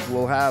back,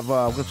 we'll have.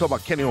 We're going to talk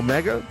about Kenny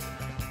Omega.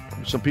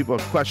 Some people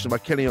have questioned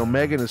about Kenny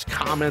Omega and his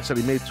comments that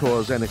he made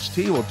towards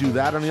NXT. We'll do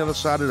that on the other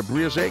side of the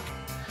Bria's Ache.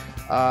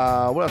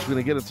 What else? We're going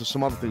to get into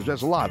some other things.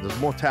 There's a lot. There's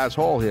more Taz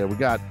Hall here. We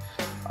got,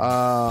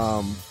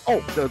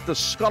 the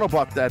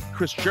scuttlebutt that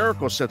Chris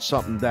Jericho said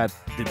something that,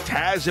 did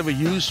Taz ever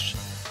use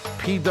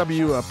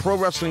PW Pro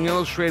Wrestling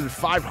Illustrated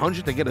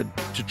 500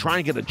 to try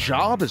and get a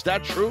job? Is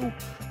that true?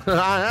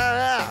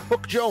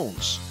 Hook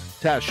Jones.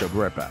 Taz Show. Be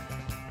right back.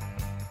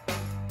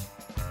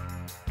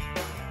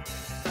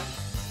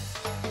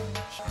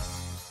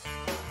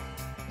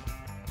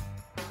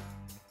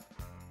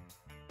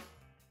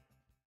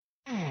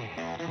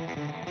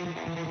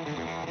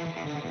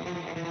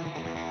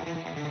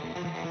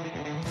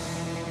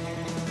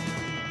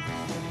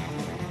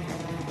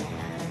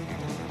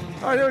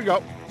 All right, here we go.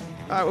 All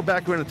right, we're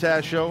back. We're in the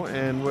Taz Show,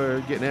 and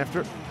we're getting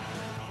after it.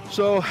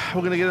 So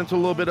we're going to get into a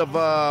little bit of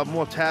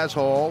more Taz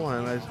Hall,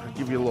 and I'll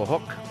give you a little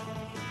hook.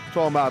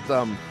 Talking about,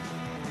 a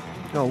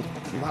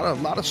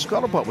lot of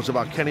scuttlebutt was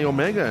about Kenny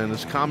Omega and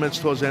his comments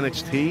towards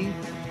NXT.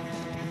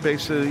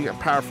 Basically,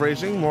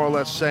 paraphrasing, more or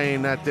less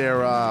saying that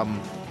they're,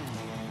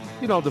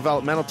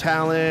 developmental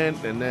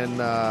talent, and then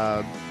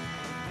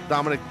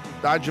Dominik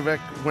Dijakovic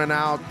went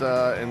out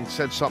and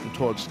said something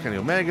towards Kenny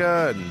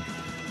Omega,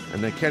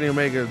 and then Kenny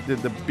Omega did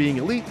the Being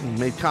Elite and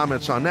made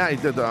comments on that. He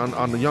did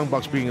on the Young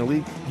Bucks Being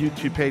Elite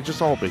YouTube page.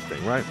 Just a whole big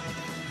thing, right?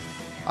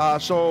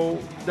 So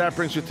that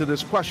brings you to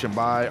this question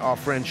by our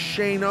friend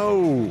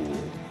Shano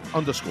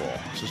 _ This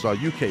is our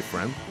UK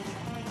friend.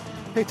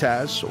 Hey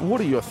Taz,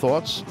 what are your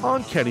thoughts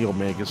on Kenny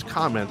Omega's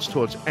comments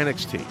towards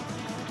NXT?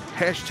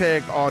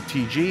 Hashtag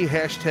RTG,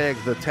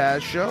 hashtag The Taz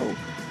Show.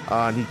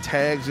 And he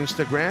tags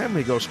Instagram.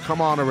 He goes, come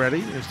on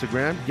already,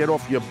 Instagram. Get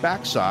off your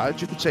backside.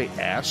 You could say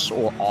ass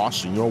or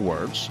os in your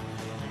words.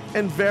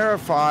 And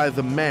verify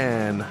the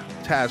man,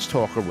 Taz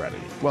Talk already.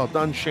 Well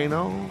done,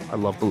 Shano. I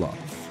love the love.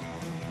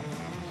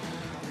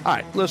 All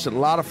right, listen, a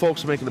lot of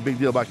folks are making a big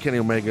deal about Kenny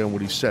Omega and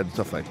what he said and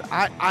stuff like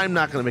that. I'm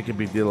not going to make a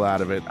big deal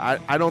out of it.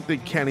 I don't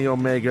think Kenny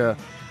Omega,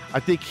 I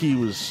think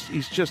he's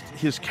just,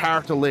 his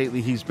character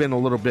lately, he's kind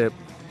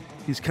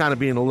of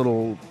being a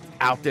little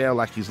out there,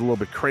 like he's a little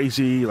bit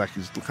crazy, like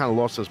he's kind of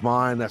lost his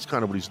mind. That's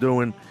kind of what he's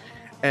doing.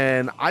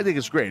 And I think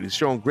it's great. He's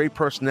showing great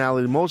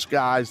personality. Most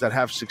guys that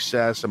have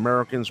success,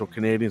 Americans or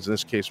Canadians, in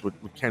this case with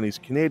Kenny's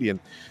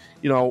Canadian,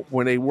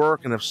 when they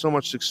work and have so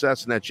much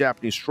success in that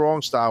Japanese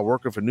strong style,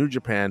 working for New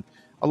Japan,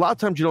 a lot of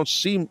times you don't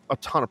see a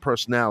ton of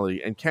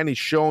personality. And Kenny's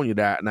showing you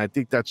that. And I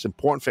think that's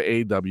important for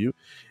AEW.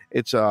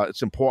 It's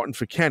important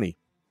for Kenny.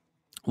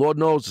 Lord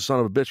knows the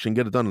son of a bitch can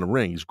get it done in the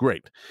ring. He's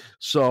great.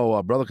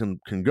 So brother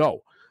can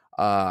go.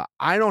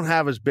 I don't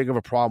have as big of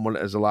a problem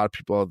with it as a lot of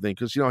people think,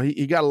 because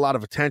he got a lot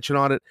of attention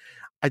on it.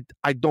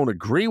 I don't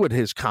agree with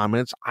his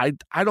comments. I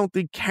don't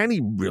think Kenny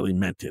really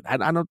meant it.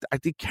 I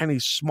think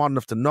Kenny's smart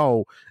enough to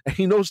know, and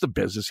he knows the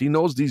business. He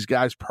knows these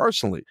guys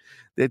personally,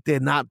 that they're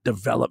not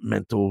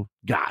developmental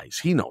guys.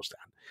 He knows that.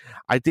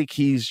 I think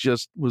he's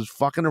just was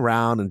fucking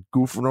around and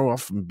goofing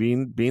off and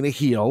being a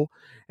heel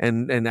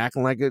and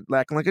acting like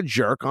a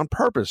jerk on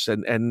purpose,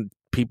 and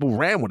people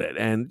ran with it.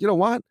 And you know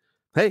what?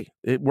 Hey,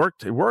 it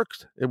worked. It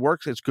works.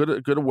 It's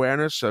good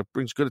awareness.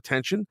 Brings good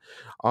attention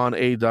on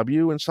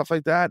AEW and stuff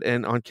like that,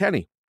 and on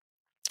Kenny.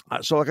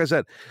 So, like I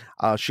said,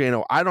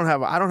 Shano, I don't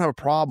have a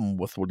problem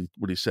with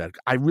what he said.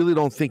 I really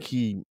don't think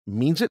he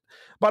means it.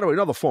 By the way,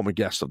 another former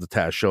guest of the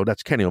Taz Show,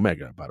 that's Kenny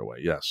Omega. By the way,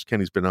 yes,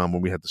 Kenny's been on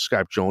when we had the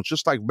Skype Jones,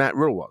 just like Matt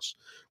Riddle was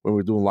when we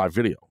were doing live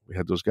video. We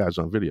had those guys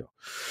on video.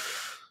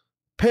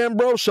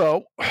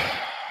 Pambroso,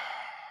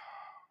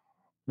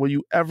 were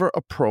you ever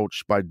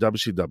approached by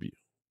WCW?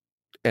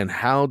 and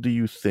how do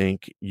you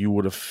think you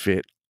would have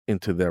fit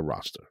into their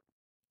roster?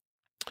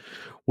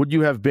 Would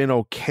you have been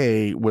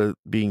okay with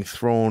being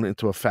thrown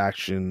into a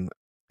faction,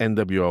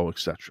 NWO,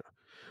 etc.?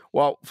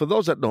 Well, for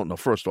those that don't know,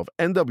 first off,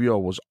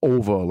 NWO was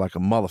over like a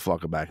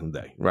motherfucker back in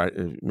the day, right?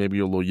 Maybe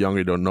you're a little younger,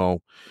 you don't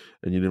know,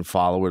 and you didn't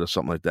follow it or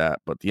something like that.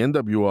 But the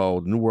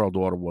NWO, the New World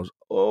Order, was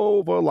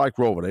over like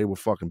Rover. They were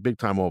fucking big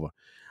time over.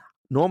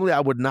 Normally, I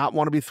would not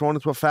want to be thrown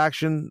into a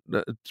faction,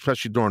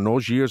 especially during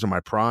those years in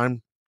my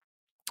prime.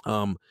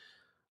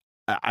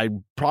 I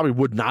probably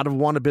would not have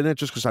wanted to be in it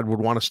just because I would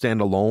want to stand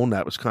alone.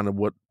 That was kind of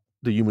what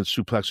the Human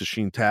Suplex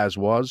Machine Taz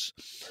was.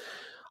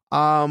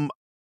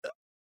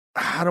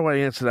 How do I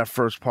answer that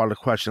first part of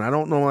the question? I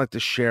don't know like to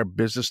share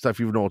business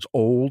stuff, even though it's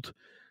old,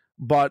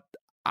 but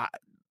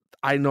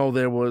I know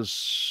there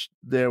was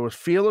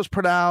feelers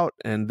put out,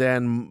 and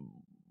then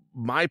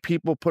my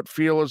people put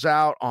feelers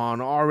out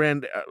on our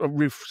end,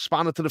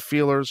 responded to the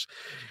feelers,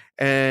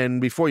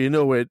 and before you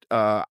knew it,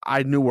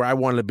 I knew where I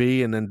wanted to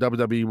be, and then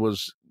WWE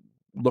was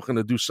looking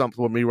to do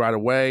something with me right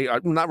away.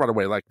 Not right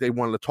away, like they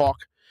wanted to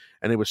talk,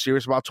 and they were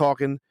serious about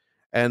talking.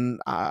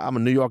 And I'm a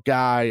New York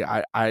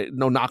guy. I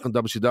no knock on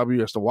WCW.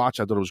 I used to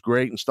watch. I thought it was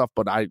great and stuff,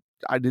 but I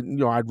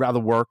didn't, I'd rather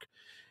work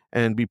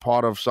and be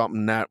part of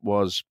something that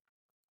was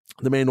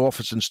the main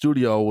office and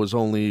studio was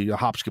only a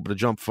hop, skip, and a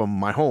jump from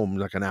my home,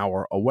 like an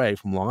hour away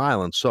from Long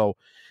Island. So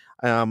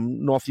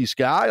Northeast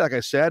guy, like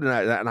I said,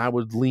 and I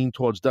would lean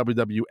towards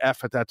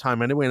WWF at that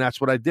time anyway, and that's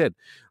what I did.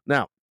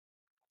 Now,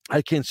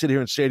 I can't sit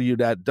here and say to you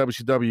that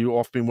WCW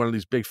offered me one of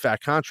these big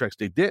fat contracts.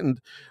 They didn't,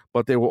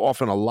 but they were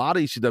offering a lot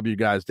of ECW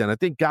guys then. I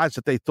think guys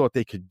that they thought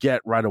they could get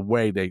right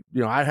away.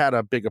 I had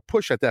a bigger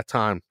push at that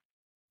time.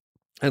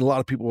 And a lot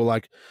of people were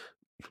like,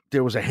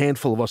 there was a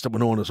handful of us that were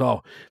known as,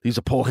 oh, these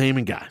are Paul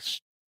Heyman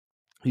guys.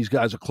 These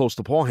guys are close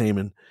to Paul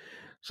Heyman,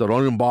 so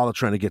don't even bother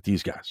trying to get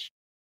these guys.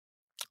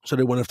 So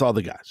they went after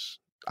other guys.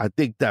 I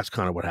think that's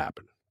kind of what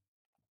happened.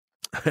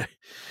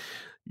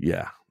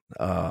 Yeah.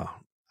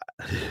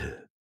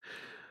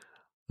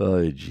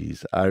 Oh,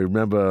 geez. I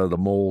remember the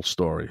mole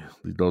story.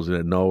 Those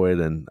that know it.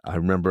 And I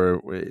remember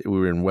we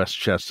were in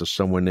Westchester,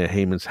 somewhere near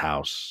Heyman's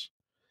house.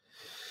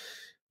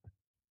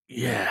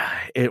 Yeah,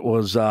 it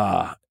was,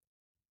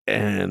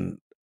 and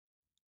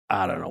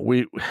I don't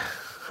know.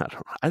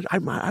 I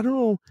don't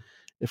know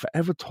if I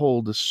ever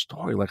told this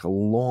story like a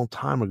long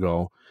time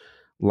ago,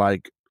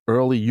 like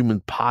early Human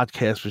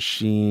Podcast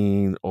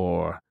Machine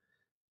or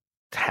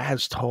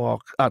Taz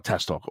Talk,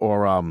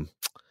 or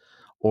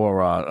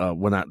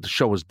when the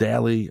show was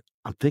daily.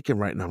 I'm thinking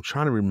right now, I'm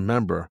trying to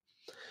remember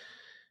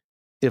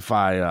if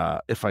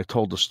I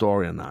told the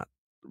story or not.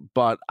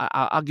 But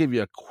I'll give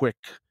you a quick,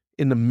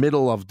 in the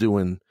middle of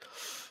doing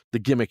the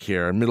gimmick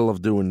here, in the middle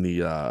of doing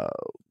the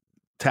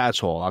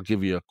Taz Hall, I'll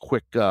give you a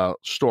quick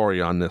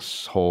story on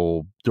this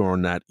whole,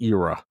 during that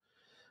era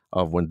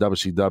of when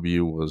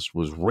WCW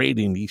was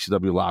raiding the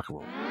ECW locker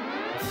room.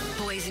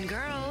 Boys and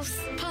girls,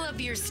 pull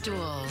up your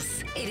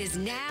stools. It is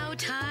now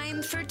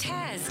time for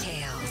Taz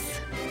Tales.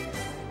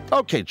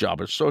 Okay,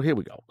 jobbers. So here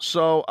we go.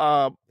 So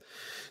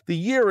the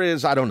year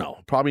is, I don't know,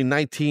 probably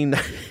 19.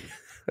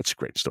 That's a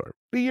great story.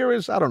 The year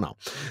is, I don't know.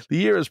 The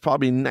year is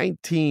probably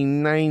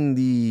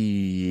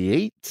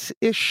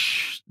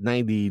 1998-ish,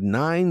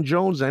 99,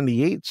 Jones,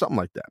 98, something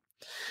like that.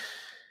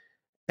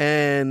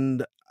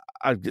 And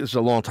it's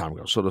a long time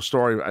ago. So the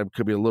story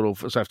could be a little,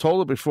 as I've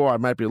told it before, I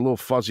might be a little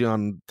fuzzy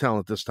on telling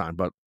it this time.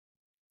 But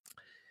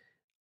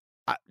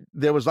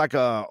there was like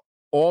a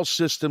all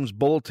systems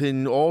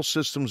bulletin, all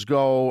systems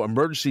go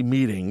emergency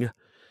meeting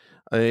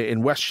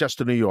in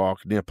Westchester, New York,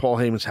 near Paul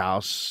Heyman's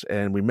house.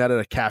 And we met at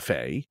a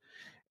cafe.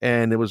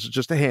 And it was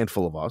just a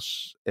handful of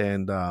us.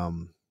 And,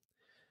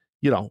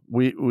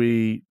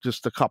 we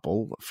just a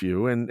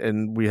few,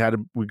 and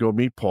we go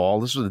meet Paul.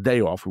 This was the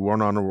day off. We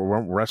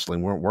weren't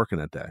wrestling. We weren't working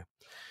that day.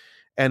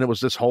 And it was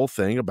this whole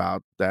thing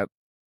about that,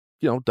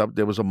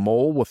 there was a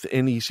mole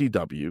within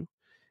ECW.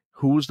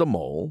 Who was the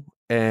mole?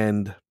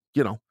 And,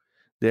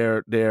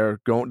 they're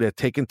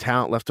taking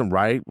talent left and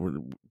right.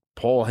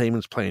 Paul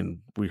Heyman's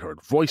playing, we heard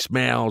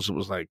voicemails. It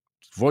was like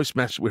voice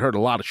message. We heard a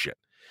lot of shit.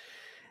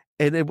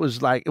 And it was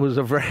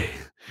a very,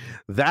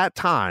 that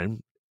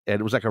time,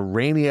 and it was like a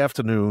rainy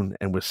afternoon,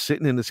 and we're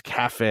sitting in this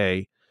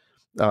cafe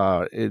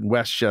in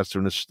Westchester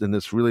in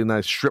this really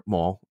nice strip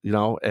mall,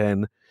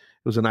 and it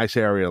was a nice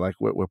area, like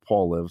where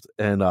Paul lived,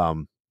 and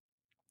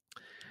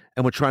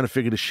we're trying to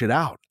figure this shit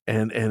out,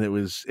 and it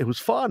was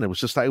fun. It was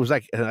just like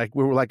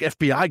we were like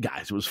FBI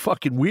guys. It was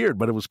fucking weird,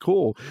 but it was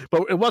cool.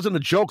 But it wasn't a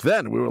joke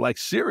then. We were like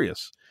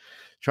serious,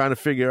 trying to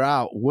figure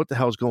out what the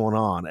hell's going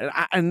on.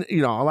 And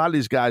a lot of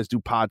these guys do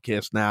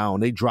podcasts now,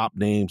 and they drop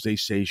names, they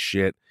say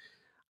shit.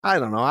 I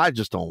don't know. I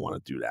just don't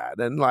want to do that.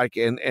 And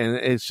and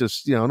it's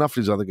just, enough of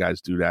these other guys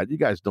do that. You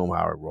guys know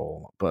how I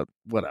roll, but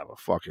whatever,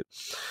 fuck it.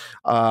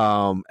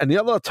 And the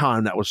other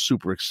time that was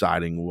super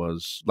exciting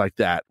was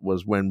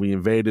when we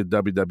invaded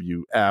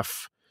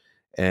WWF,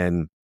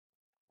 and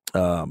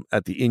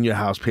at the In Your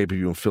House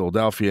pay-per-view in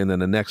Philadelphia, and then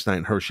the next night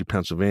in Hershey,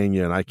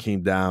 Pennsylvania. And I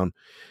came down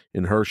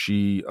in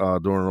Hershey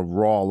during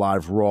a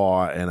live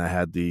Raw, and I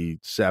had the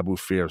Sabu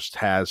Fierce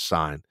Taz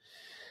sign.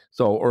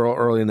 So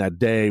early in that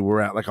day,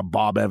 we're at like a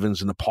Bob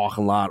Evans in the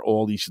parking lot,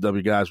 all the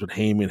ECW guys with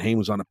Heyman.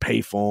 Heyman's on a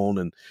payphone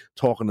and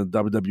talking to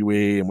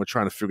WWE, and we're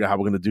trying to figure out how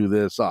we're going to do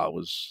this.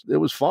 It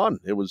was fun.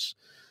 It was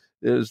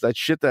that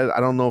shit that I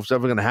don't know if it's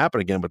ever going to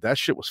happen again, but that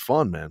shit was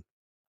fun, man.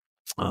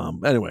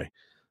 Anyway,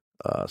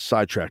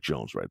 Sidetrack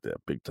Jones right there,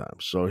 big time.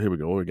 So here we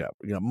go. What we got?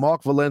 We got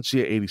Mark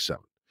Valencia,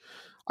 87.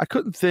 I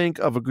couldn't think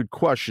of a good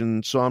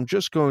question, so I'm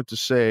just going to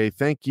say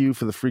thank you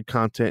for the free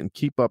content and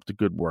keep up the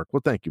good work.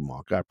 Well, thank you,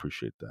 Mark. I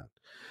appreciate that.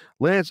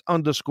 Lance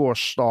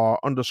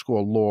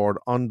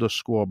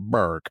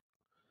 _star_Lord_Berg.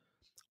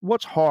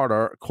 What's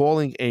harder,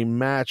 calling a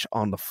match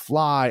on the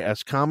fly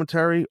as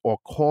commentary or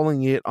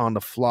calling it on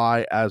the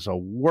fly as a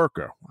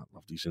worker? I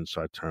love these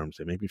inside terms.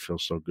 They make me feel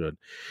so good.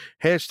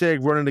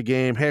 Hashtag running the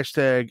game.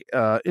 Hashtag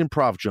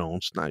improv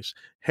Jones. Nice.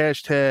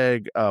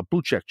 Hashtag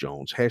blue check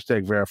Jones.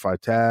 Hashtag verify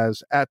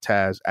Taz at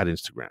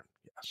Instagram.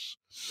 Yes.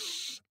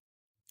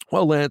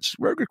 Well, Lance,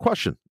 very good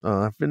question.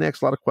 I've been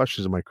asked a lot of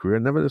questions in my career.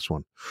 Never this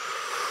one.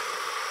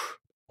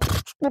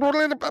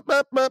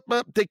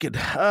 Thinking.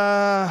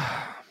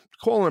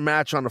 Calling a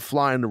match on the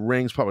fly in the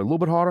ring is probably a little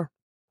bit harder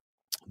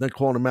than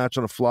calling a match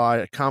on the fly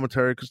at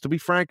commentary. Because to be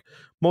frank,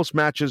 most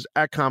matches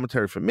at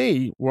commentary for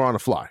me were on the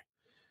fly.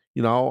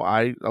 You know,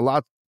 a lot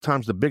of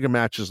times the bigger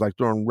matches like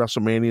during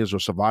WrestleManias or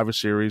Survivor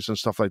Series and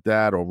stuff like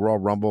that, or Royal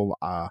Rumble,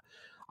 I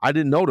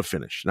didn't know the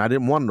finish, and I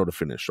didn't want to know the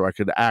finish, so I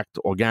could act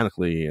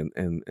organically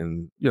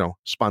and you know,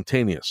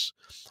 spontaneous.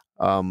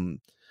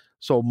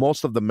 So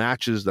most of the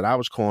matches that I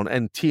was calling,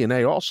 and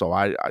TNA also,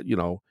 I you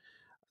know,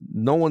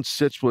 no one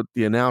sits with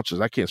the announcers.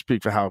 I can't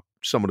speak for how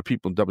some of the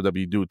people in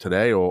WWE do it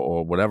today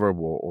or whatever,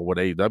 or what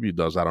AEW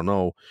does. I don't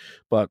know.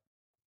 But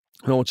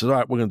no one says, all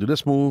right, we're going to do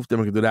this move, then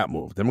we're going to do that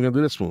move, then we're going to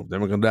do this move,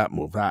 then we're going to do that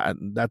move.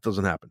 That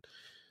doesn't happen.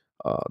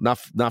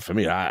 Not for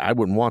me. I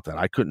wouldn't want that.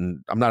 I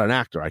couldn't. I'm not an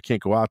actor. I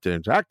can't go out there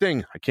and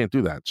acting. I can't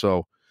do that.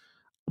 So,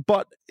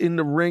 but in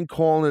the ring,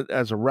 calling it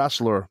as a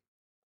wrestler,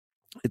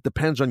 it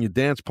depends on your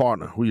dance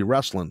partner, who you're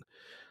wrestling.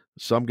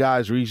 Some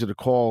guys are easier to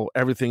call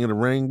everything in the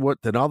ring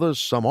than others.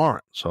 Some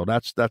aren't. So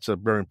that's a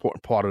very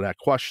important part of that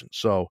question.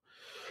 So,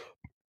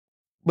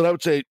 but I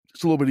would say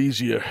it's a little bit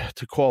easier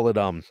to call it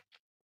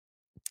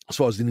as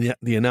far as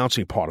the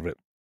announcing part of it.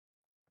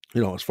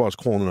 You know, as far as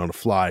calling it on the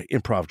fly,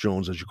 improv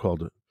Jones, as you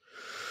called it.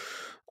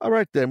 All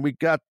right, then we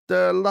got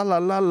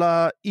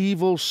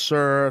Evil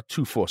Sir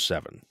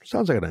 247.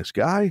 Sounds like a nice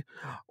guy.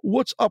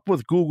 What's up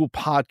with Google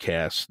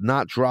Podcasts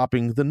not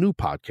dropping the new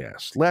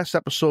podcast? Last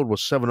episode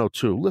was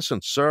 702. Listen,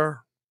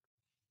 sir.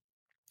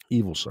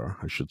 Evil Sir,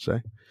 I should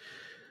say.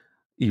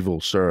 Evil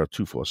Sir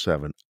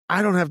 247.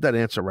 I don't have that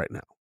answer right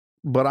now,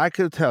 but I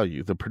could tell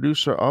you the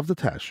producer of the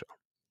Taz Show,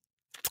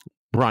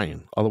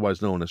 Brian,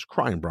 otherwise known as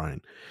Crying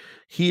Brian,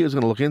 he is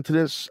going to look into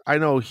this. I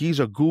know he's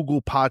a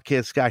Google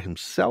Podcast guy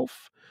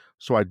himself,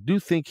 so I do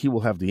think he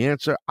will have the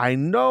answer. I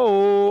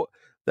know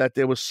that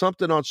there was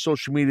something on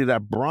social media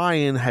that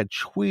Brian had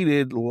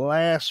tweeted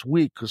last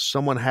week because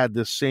someone had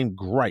this same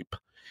gripe.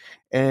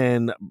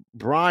 And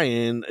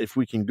Brian, if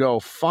we can go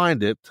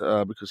find it,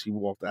 because he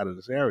walked out of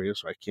this area,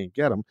 so I can't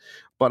get him.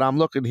 But I'm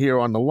looking here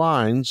on the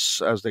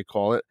lines, as they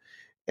call it.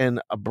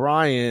 And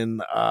Brian,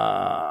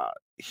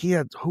 he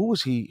had, who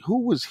was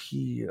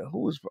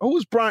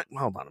Brian?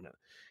 Hold on a minute.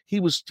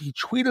 He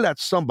tweeted at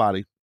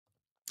somebody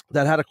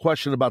that had a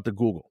question about the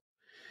Google.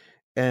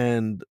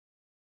 And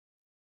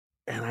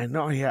I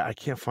know I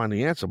can't find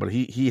the answer, but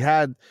he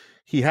had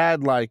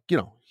like, you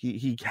know,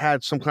 he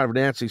had some kind of an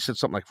answer. He said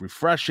something like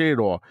refresh it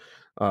or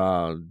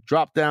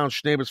drop down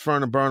Schneebers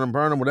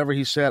burn him, whatever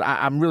he said.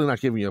 I'm really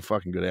not giving you a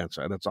fucking good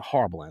answer. That's a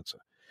horrible answer.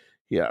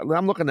 Yeah,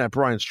 I'm looking at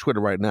Brian's Twitter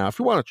right now. If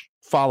you want to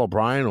follow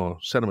Brian or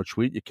send him a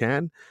tweet, you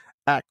can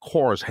at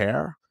Core's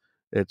Hair.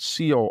 It's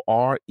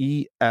CORESHAIR.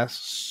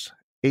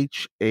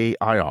 It's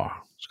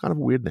kind of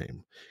a weird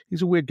name.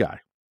 He's a weird guy.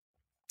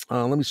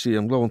 Let me see.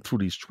 I'm going through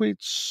these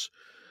tweets.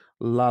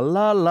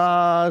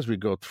 As we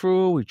go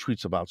through, he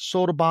tweets about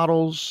soda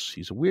bottles.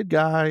 He's a weird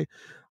guy.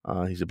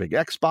 He's a big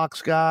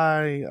Xbox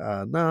guy.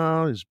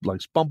 No, he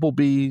likes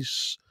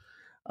bumblebees.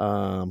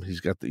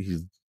 He's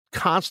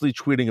constantly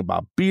tweeting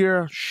about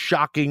beer.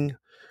 Shocking.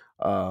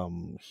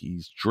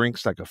 He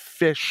drinks like a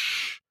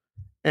fish.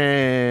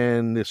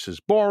 And this is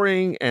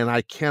boring. And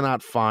I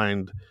cannot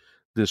find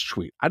this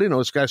tweet. I didn't know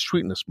this guy's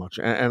tweeting this much.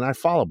 And I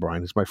follow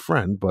Brian. He's my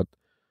friend, but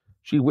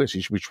gee whiz, he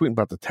should be tweeting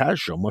about the Taz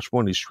Show much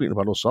more than he's tweeting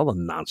about all this other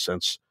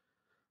nonsense.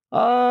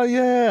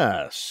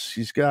 Yes.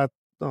 He's got,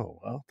 oh,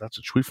 well, that's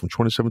a tweet from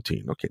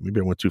 2017. Okay, maybe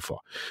I went too far.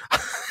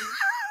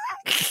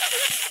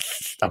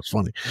 That was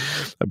funny.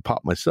 I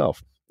popped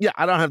myself. Yeah,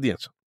 I don't have the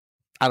answer.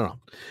 I don't know.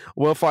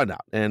 We'll find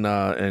out.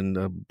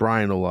 And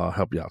Brian will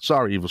help you out.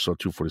 Sorry, Evil Star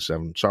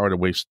 247. Sorry to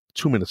waste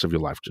 2 minutes of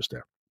your life just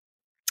there.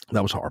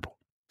 That was horrible.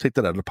 Take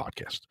that out of the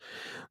podcast.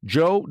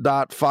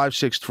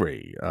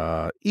 Joe.563.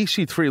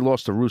 EC3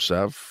 lost to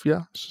Rusev.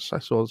 Yeah, I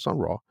saw this on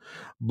Raw.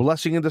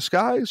 Blessing in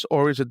disguise,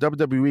 or is it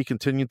WWE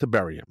continuing to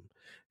bury him?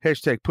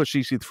 Hashtag push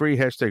EC3.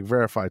 Hashtag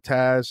verify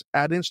Taz.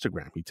 At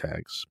Instagram, he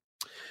tags.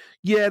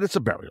 Yeah, that's a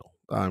burial.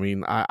 I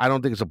mean, I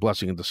don't think it's a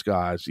blessing in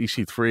disguise.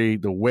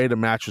 EC3, the way the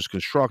match was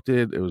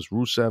constructed, it was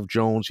Rusev,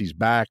 Jones. He's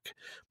back.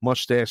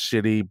 Mustache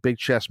City. Big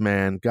chest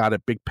man. Got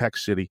it. Big pec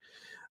city.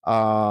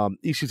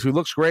 EC3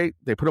 looks great.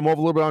 They put him over a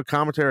little bit on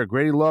commentary.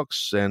 Great he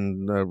looks,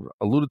 and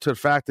alluded to the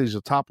fact that he's a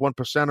top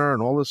 1%er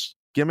and all this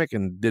gimmick,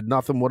 and did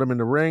nothing with him in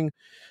the ring,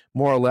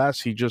 more or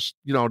less. He just,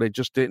 they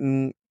just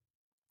didn't.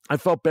 I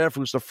felt bad for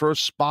it was the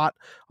first spot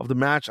of the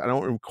match. I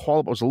don't recall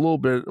it. It was a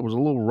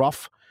little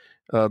rough.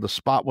 The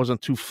spot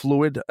wasn't too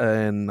fluid,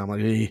 and I'm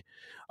like, hey,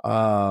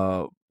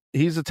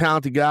 he's a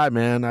talented guy,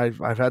 man.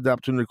 I've had the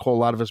opportunity to call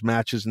a lot of his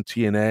matches in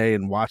TNA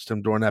and watched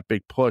him during that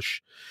big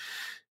push.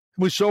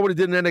 We saw what he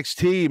did in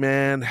NXT,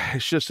 man.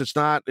 It's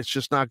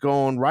just not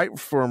going right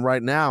for him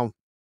right now.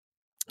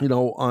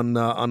 On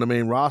the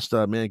main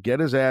roster, man, get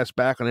his ass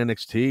back on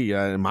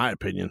NXT. In my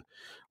opinion,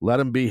 let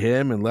him be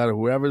him, and let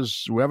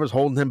whoever's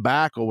holding him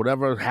back or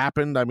whatever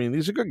happened. I mean,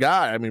 he's a good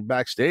guy. I mean,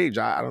 backstage,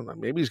 I don't know.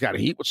 Maybe he's got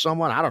heat with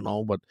someone. I don't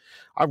know, but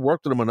I've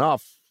worked with him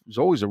enough. He's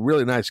always a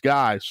really nice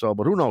guy. So,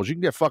 but who knows? You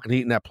can get fucking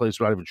heat in that place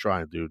without even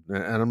trying, dude.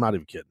 And I'm not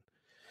even kidding.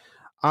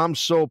 I'm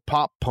so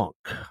pop punk.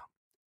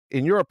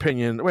 In your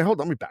opinion, wait,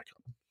 hold on, let me back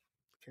up.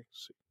 Okay,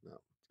 see,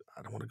 no,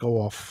 I don't want to go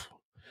off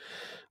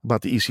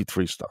about the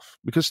EC3 stuff,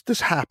 because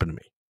this happened to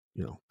me.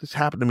 This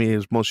happened to me,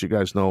 as most of you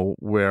guys know,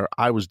 where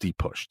I was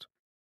de-pushed.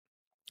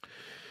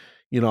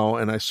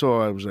 And I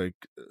saw, I was like,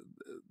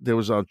 there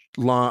was a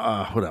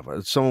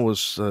whatever. Someone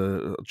was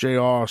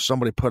JR.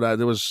 Somebody put out.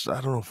 There was, I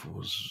don't know if it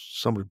was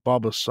somebody,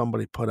 Bubba.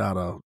 Somebody put out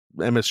a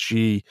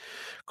MSG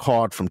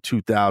card from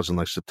 2000,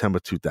 like September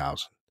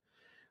 2000.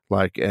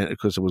 Like,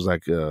 because it was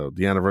like the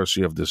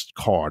anniversary of this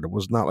card. It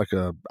was not like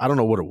I don't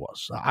know what it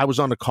was. I was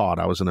on the card.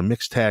 I was in a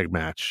mixed tag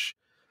match.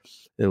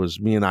 It was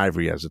me and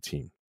Ivory as a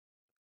team.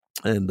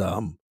 And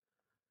I'm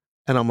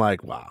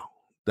like, wow,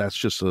 that's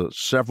just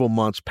several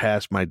months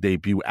past my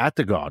debut at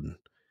the Garden.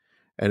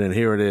 And then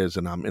here it is,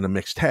 and I'm in a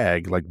mixed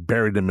tag, like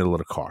buried in the middle of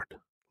the card.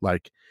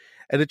 Like,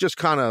 and it just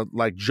kind of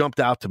like jumped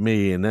out to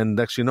me. And then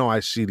next, I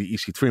see the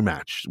EC3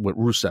 match with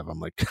Rusev. I'm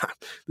like, God,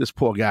 this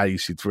poor guy,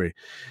 EC3.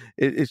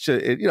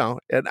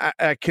 And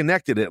I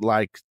connected it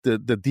like the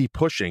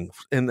de-pushing.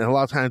 And a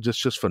lot of times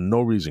it's just for no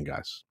reason,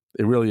 guys.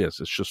 It really is.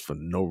 It's just for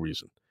no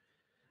reason.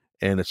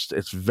 And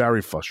it's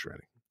very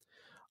frustrating.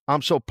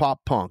 I'm so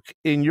pop punk.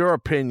 In your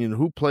opinion,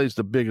 who plays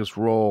the biggest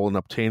role in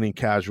obtaining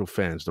casual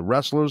fans? The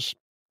wrestlers,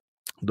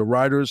 the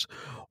writers,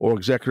 or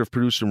executive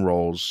producing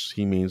roles?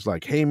 He means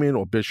like Heyman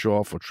or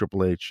Bischoff or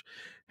Triple H.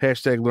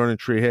 Hashtag learning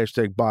tree.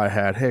 Hashtag buy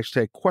hat.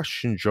 Hashtag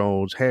question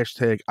Jones.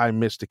 Hashtag I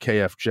miss the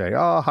KFJ.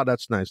 Oh,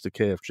 that's nice, the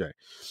KFJ.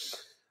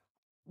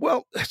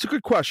 Well, it's a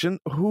good question.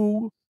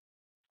 Who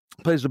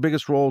plays the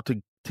biggest role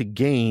to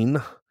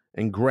gain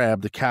and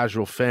grab the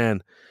casual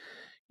fan?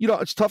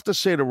 It's tough to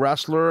say the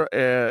wrestler.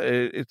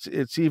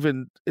 It's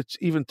even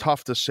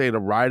tough to say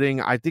the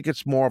writing. I think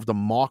it's more of the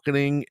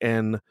marketing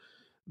and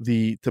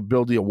to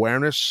build the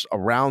awareness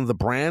around the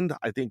brand.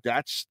 I think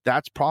that's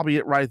probably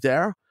it right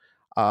there.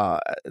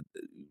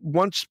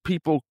 Once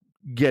people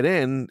get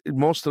in,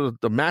 most of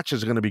the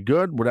matches are going to be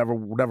good.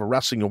 Whatever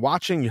wrestling you're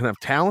watching, you can have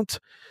talent.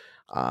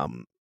 I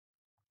don't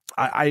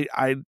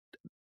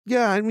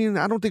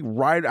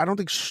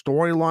think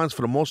storylines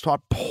for the most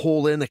part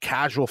pull in a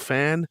casual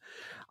fan.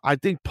 I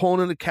think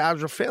pulling in the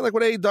casual fan, like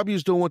what AEW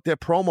is doing with their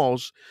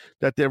promos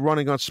that they're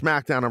running on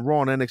SmackDown and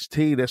Raw and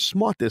NXT, they're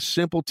smart. They're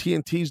simple.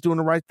 TNT's doing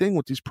the right thing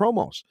with these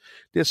promos.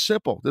 They're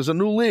simple. There's a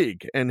new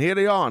league, and here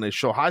they are, and they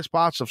show high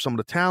spots of some of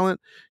the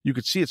talent. You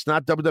could see it's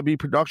not WWE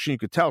production. You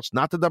could tell it's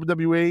not the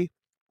WWE.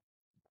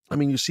 I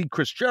mean, you see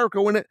Chris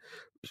Jericho in it.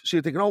 So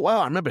you're thinking, oh,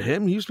 wow, I remember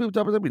him. He used to be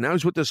with WWE. Now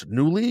he's with this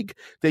new league.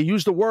 They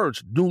use the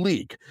words new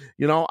league.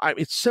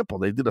 It's simple.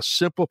 They did a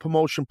simple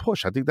promotion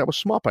push. I think that was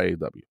smart by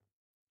AEW.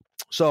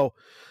 So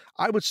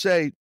I would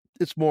say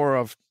it's more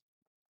of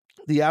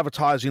the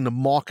advertising, the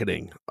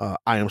marketing.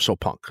 I am so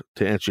punk,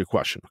 to answer your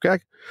question,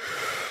 okay?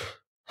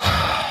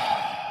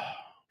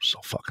 So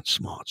fucking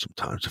smart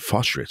sometimes. It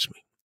frustrates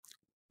me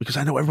because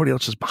I know everybody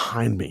else is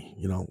behind me,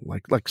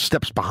 like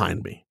steps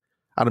behind me.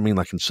 I don't mean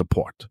like in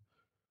support.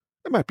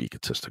 It might be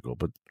egotistical,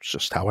 but it's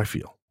just how I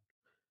feel.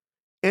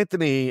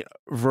 Anthony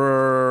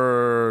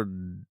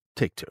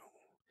take two.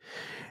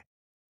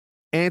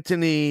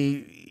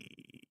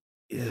 Anthony...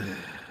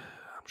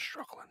 I'm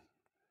struggling.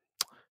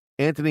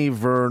 Anthony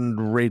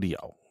Vern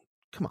Radio.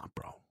 Come on,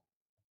 bro.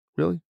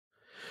 Really?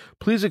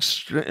 Please I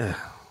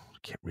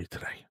can't read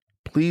today.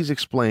 Please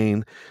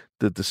explain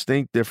the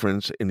distinct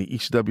difference in the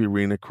ECW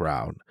Arena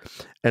crowd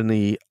and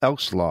the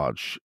Elks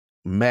Lodge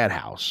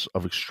Madhouse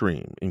of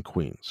Extreme in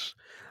Queens.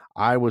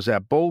 I was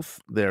at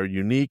both. They're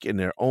unique in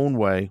their own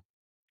way.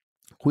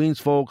 Queens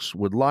folks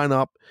would line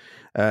up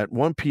at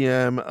 1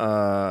 p.m.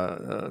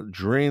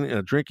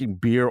 Drinking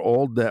beer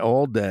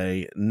all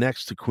day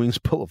next to Queens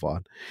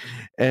Boulevard,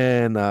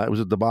 and it was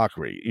a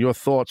debauchery. Your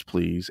thoughts,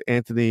 please,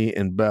 Anthony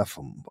and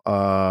Bethlehem.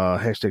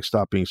 Hashtag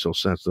stop being so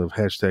sensitive.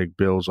 Hashtag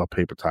Bills are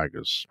paper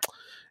tigers.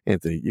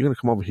 Anthony, you're gonna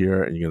come over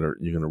here and you're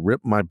gonna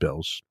rip my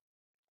Bills.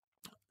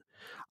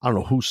 I don't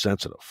know who's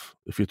sensitive.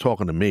 If you're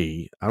talking to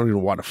me, I don't even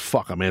know why the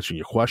fuck I'm answering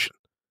your question.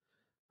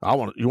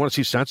 You want to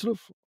see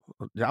sensitive?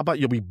 How about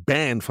you'll be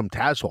banned from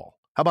Taz Hall?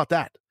 How about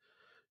that?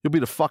 You'll be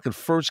the fucking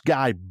first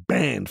guy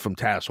banned from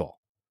Taz Hall.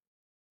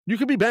 You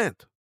can be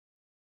banned.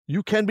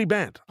 You can be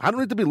banned. I don't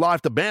need to be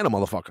live to ban a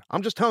motherfucker.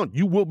 I'm just telling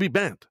you will be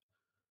banned.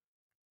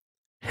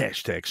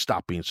 Hashtag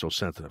stop being so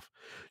sensitive.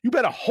 You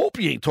better hope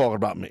you ain't talking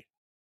about me.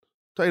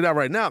 I'll tell you that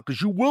right now,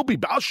 because you will be.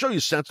 I'll show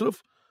you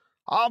sensitive.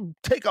 I'll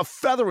take a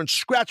feather and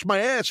scratch my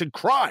ass and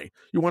cry.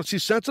 You want to see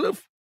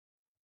sensitive?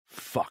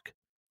 Fuck.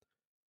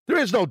 There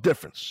is no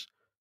difference.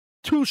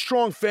 Two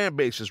strong fan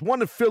bases,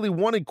 one in Philly,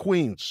 one in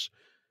Queens.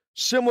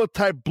 Similar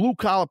type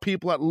blue-collar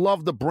people that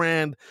loved the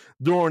brand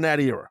during that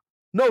era.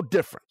 No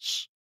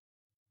difference.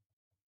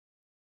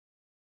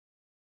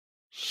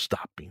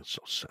 Stop being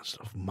so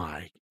sensitive.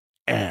 My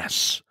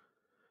ass.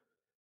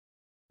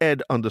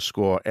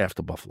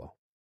 Ed_after Buffalo.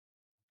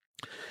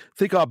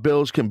 Think our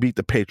Bills can beat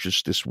the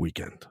Patriots this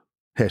weekend.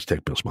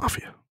 Hashtag Bills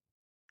Mafia.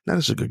 That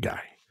is a good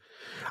guy.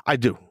 I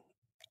do.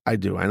 I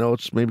know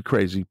it's maybe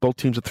crazy. Both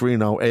teams are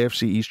 3-0.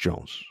 AFC East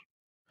Jones.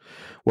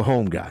 We're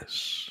home,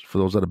 guys. For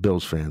those that are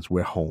Bills fans,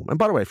 we're home. And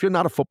by the way, if you're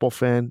not a football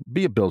fan,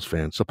 be a Bills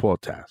fan.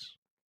 Support Taz.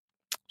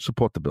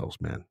 Support the Bills,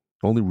 man.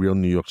 Only real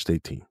New York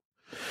State team.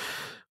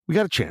 We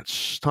got a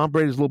chance. Tom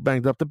Brady's a little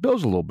banged up. The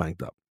Bills are a little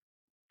banged up.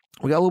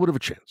 We got a little bit of a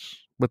chance.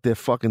 But their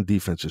fucking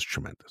defense is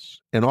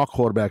tremendous. And our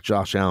quarterback,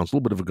 Josh Allen's a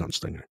little bit of a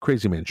gunslinger.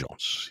 Crazy Man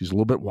Jones. He's a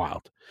little bit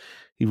wild.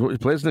 He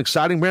plays an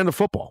exciting brand of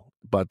football.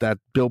 But that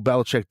Bill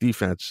Belichick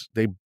defense,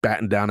 they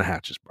batten down the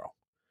hatches, bro.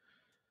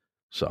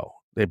 So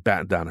they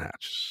batten down the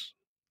hatches.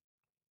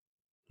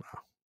 Wow.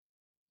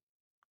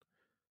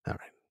 All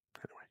right.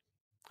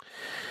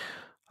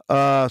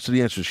 Anyway. So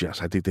the answer is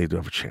yes. I think they do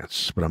have a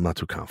chance, but I'm not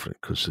too confident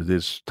because it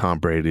is Tom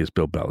Brady, it's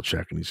Bill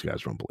Belichick, and these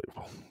guys are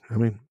unbelievable. I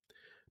mean,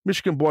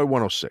 Michigan Boy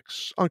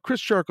 106 on Chris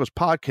Jericho's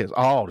podcast.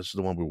 Oh, this is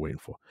the one we're waiting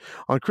for.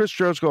 On Chris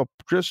Jericho,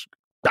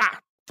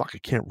 I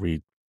can't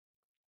read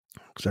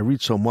because I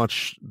read so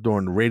much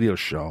during the radio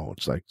show.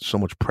 It's like so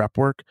much prep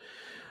work.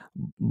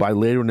 By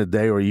later in the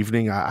day or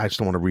evening, I just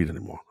don't want to read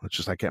anymore. It's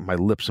just like my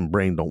lips and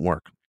brain don't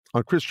work.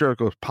 On Chris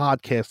Jericho's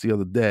podcast the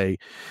other day,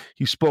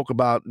 he spoke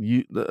about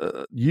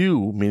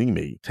you, meaning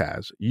me,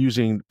 Taz,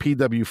 using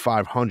PW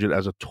 500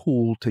 as a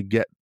tool to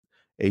get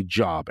a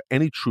job.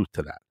 Any truth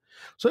to that?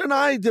 So then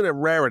I did a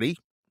rarity,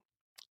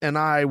 and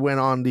I went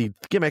on the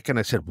gimmick, and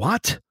I said,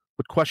 what?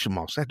 With question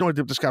marks. I had no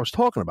idea what this guy was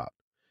talking about.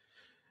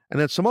 And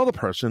then some other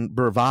person,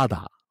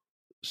 Bravada,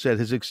 said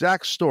his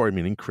exact story,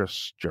 meaning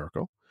Chris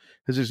Jericho,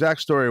 his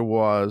exact story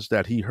was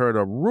that he heard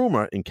a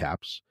rumor, in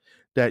caps,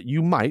 that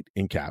you might,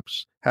 in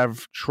caps,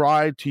 have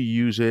tried to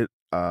use it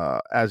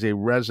as a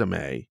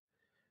resume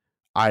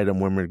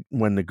item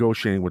when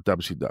negotiating with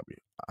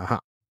WCW.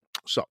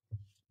 So,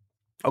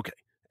 okay.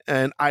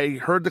 And I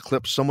heard the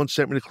clip. Someone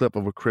sent me the clip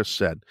of what Chris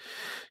said.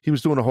 He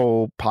was doing a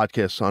whole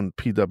podcast on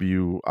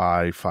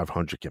PWI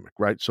 500 gimmick,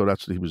 right? So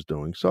that's what he was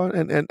doing. So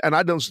and I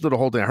didn't listen to the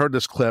whole thing. I heard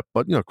this clip,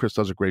 but Chris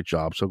does a great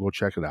job. So go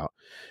check it out.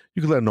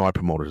 You can let him know I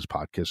promoted his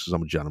podcast because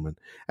I'm a gentleman.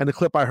 And the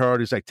clip I heard,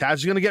 he's like, Taz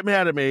is going to get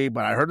mad at me,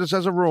 but I heard this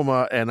as a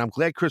rumor, and I'm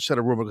glad Chris said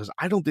a rumor because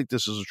I don't think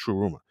this is a true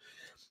rumor.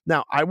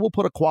 Now I will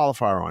put a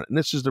qualifier on it, and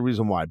this is the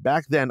reason why.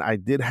 Back then, I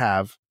did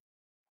have.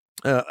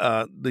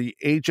 The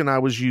agent I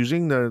was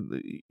using,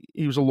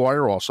 he was a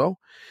lawyer also.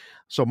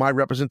 So my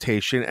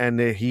representation, and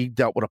he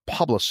dealt with a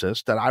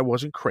publicist that I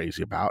wasn't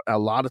crazy about. A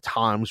lot of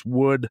times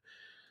would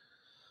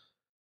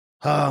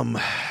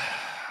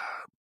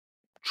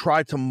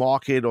try to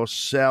market or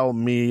sell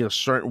me a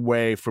certain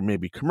way for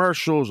maybe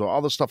commercials or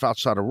other stuff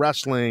outside of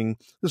wrestling.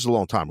 This is a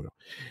long time ago.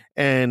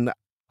 And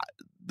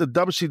the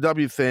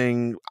WCW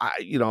thing, I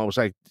was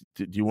like,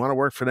 do you want to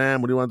work for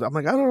them? What do you want to do? I'm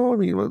like, I don't know. I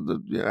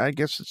mean, I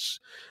guess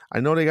I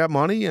know they got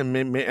money and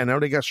I know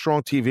they got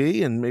strong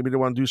TV and maybe they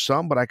want to do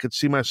something, but I could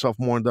see myself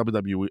more in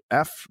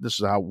WWF. This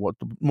is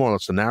more or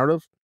less the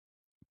narrative.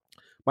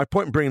 My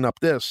point in bringing up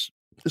this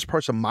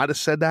person might have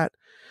said that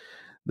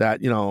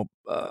because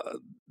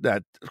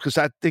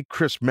I think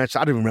Chris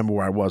mentioned, I don't even remember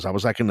where I was. I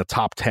was like in the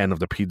top 10 of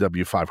the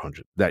PW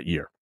 500 that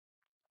year.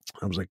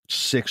 I was like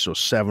 6 or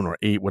 7 or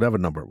 8, whatever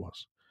number it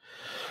was.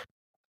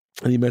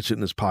 And he mentioned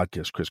in his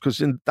podcast, Chris,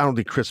 because I don't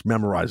think Chris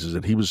memorizes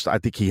it. I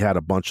think he had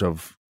a bunch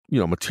of,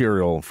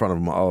 material in front of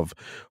him of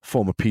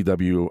former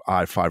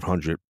PWI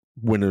 500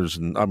 winners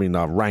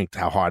and ranked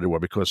how hard they were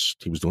because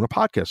he was doing a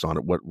podcast on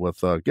it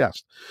with a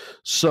guest.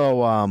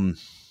 So,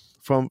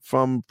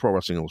 from Pro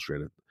Wrestling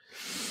Illustrated.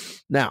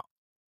 Now,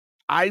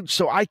 I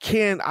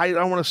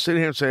don't want to sit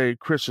here and say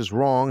Chris is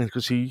wrong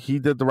because he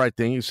did the right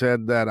thing. He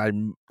said that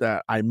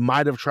I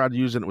might have tried to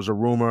use it. And it was a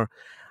rumor.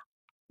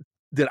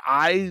 Did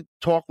I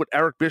talk with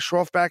Eric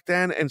Bischoff back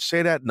then and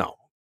say that? No,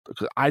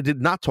 I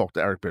did not talk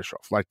to Eric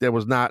Bischoff. Like, there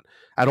was not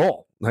at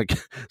all. Like,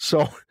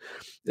 so,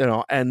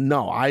 and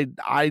no,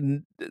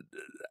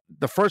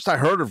 the first I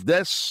heard of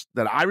this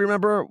that I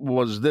remember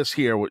was this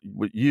here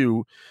with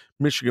you,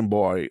 Michigan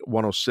Boy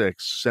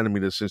 106, sending me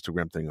this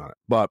Instagram thing on it.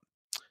 But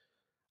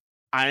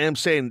I am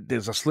saying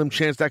there's a slim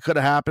chance that could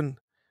have happened,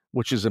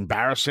 which is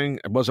embarrassing.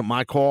 It wasn't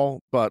my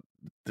call, but,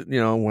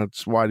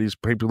 that's why these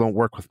people don't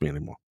work with me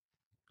anymore.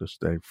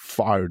 They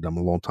fired them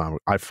a long time ago.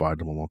 I fired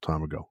them a long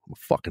time ago. I'm a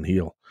fucking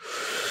heel.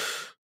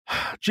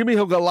 Jimmy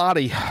Hill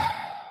Galati,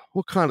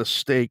 what kind of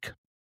steak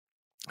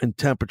and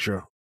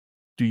temperature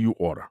do you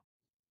order?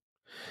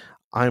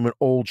 I'm an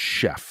old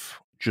chef.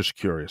 Just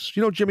curious.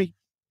 Jimmy,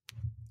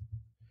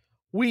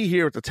 we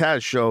here at the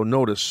Taz Show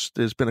noticed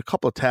there's been a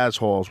couple of Taz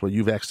Halls where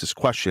you've asked this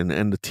question,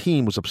 and the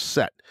team was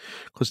upset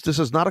because this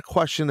is not a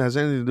question that has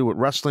anything to do with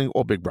wrestling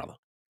or Big Brother.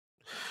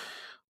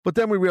 But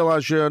then we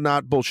realized you're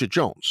not Bullshit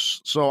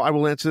Jones. So I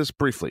will answer this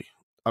briefly.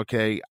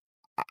 Okay.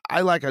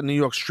 I like a New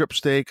York strip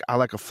steak. I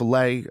like a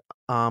filet.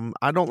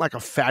 I don't like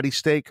a fatty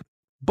steak,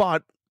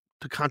 but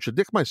to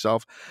contradict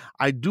myself,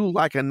 I do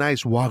like a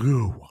nice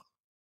Wagyu.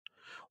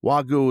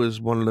 Wagyu is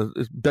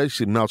it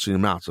basically melts in your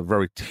mouth. It's a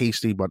very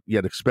tasty but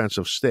yet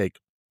expensive steak.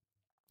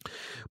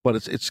 But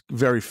it's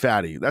very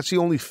fatty. That's the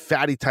only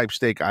fatty type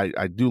steak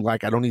I do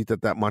like. I don't eat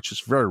that much. It's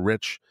very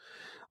rich.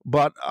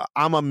 But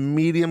I'm a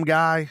medium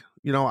guy.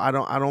 I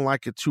don't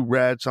like it too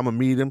red, so I'm a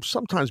medium.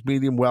 Sometimes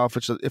medium well if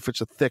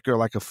it's a thicker,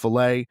 like a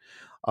filet.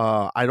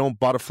 I don't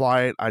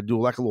butterfly it. I do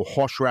like a little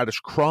horseradish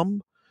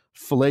crumb.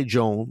 Filet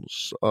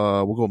Jones.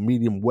 We'll go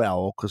medium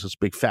well because it's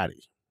big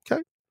fatty.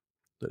 Okay?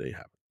 There you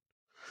have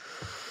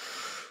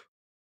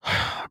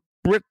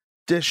it.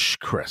 British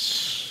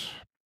Chris.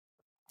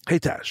 Hey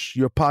Tash,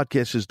 your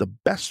podcast is the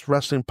best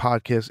wrestling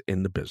podcast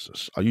in the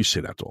business. Oh, you say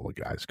that to all the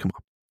guys. Come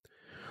on.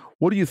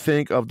 What do you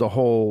think of the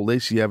whole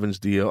Lacey Evans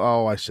deal?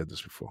 Oh, I said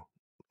this before.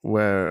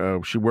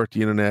 Where she worked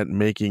the internet,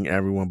 making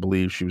everyone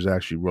believe she was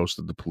actually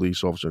roasted the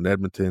police officer in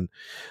Edmonton.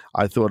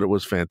 I thought it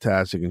was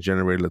fantastic and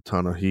generated a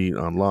ton of heat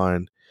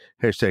online.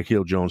 Hashtag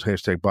Heel Jones,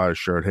 hashtag buy a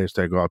shirt,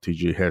 hashtag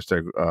RTG,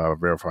 hashtag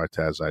verify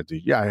Taz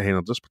ID. Yeah, I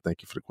handled this, but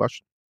thank you for the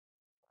question.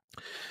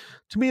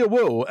 Tamia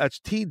Wu, that's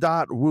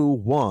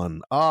T.Wu1.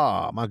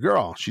 My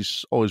girl.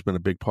 She's always been a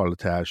big part of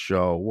the Taz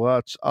Show.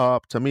 What's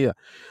up, Tamia?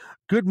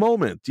 Good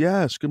moment.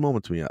 Yes, good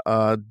moment, Tamia.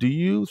 Do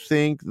you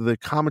think the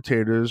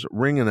commentators,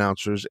 ring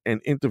announcers,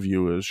 and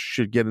interviewers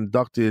should get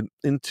inducted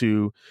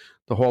into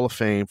the Hall of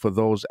Fame for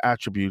those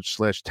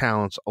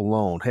attributes/talents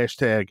alone?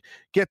 Hashtag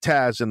get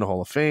Taz in the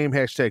Hall of Fame.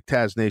 Hashtag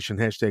Taz Nation.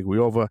 Hashtag we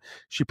over.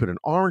 She put an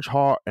orange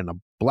heart and a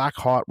black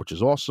heart, which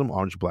is awesome.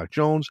 Orange Black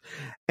Jones.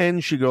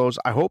 And she goes,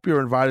 I hope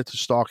you're invited to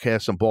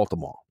StarCast in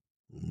Baltimore.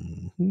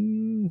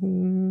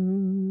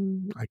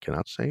 I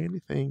cannot say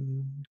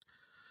anything.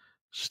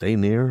 Stay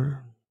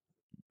near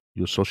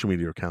your social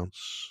media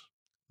accounts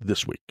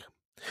this week.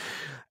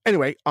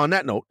 Anyway, on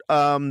that note,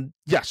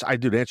 yes, I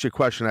do. To answer your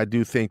question, I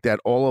do think that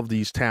all of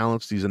these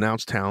talents, these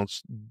announced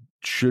talents,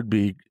 should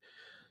be,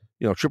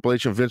 Triple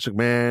H and Vince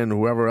McMahon,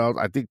 whoever else.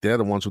 I think they're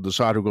the ones who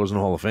decide who goes in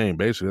the Hall of Fame.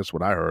 Basically, that's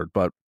what I heard.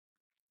 But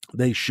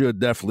they should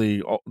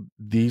definitely,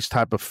 these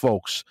type of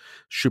folks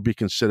should be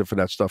considered for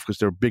that stuff because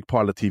they're a big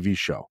part of the TV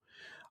show.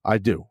 I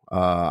do.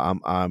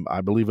 I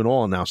believe in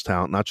all announced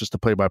talent, not just the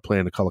play-by-play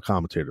and the color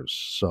commentators.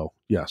 So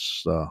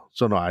yes.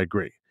 So no, I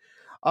agree.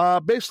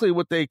 Basically,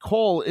 what they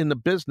call in the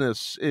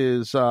business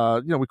is,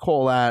 we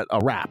call that a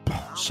wrap.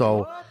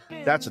 So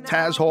that's a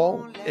Taz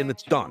Hall, and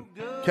it's done.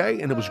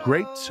 Okay, and it was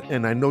great,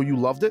 and I know you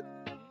loved it,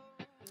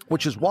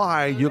 which is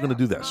why you're going to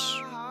do this.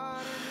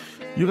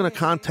 You're going to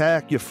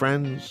contact your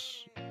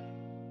friends,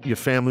 your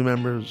family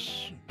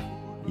members,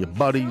 your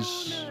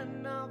buddies,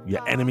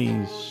 your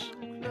enemies.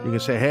 You're going to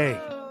say, hey,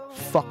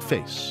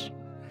 fuckface.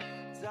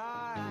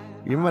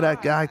 You remember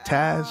that guy,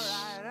 Taz?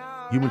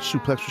 Human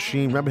Suplex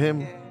Machine? Remember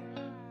him?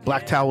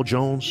 Black Towel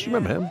Jones? You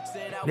remember him?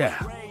 Yeah.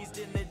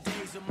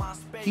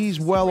 He's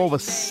well over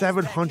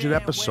 700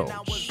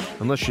 episodes,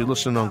 unless you're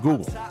listening on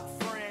Google.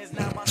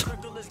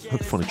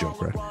 Funny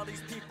joke, right?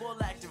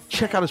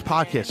 Check out his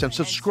podcast and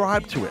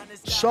subscribe to it.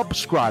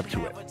 Subscribe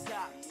to it.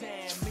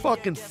 It's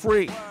fucking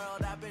free.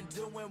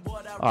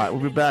 All right,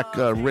 we'll be back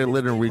later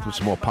in the week with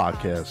some more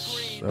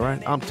podcasts. All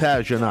right, I'm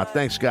Taz, you're not.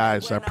 Thanks,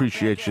 guys. I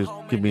appreciate you.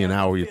 Give me an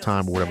hour of your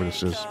time or whatever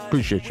this is.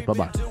 Appreciate you.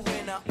 Bye-bye.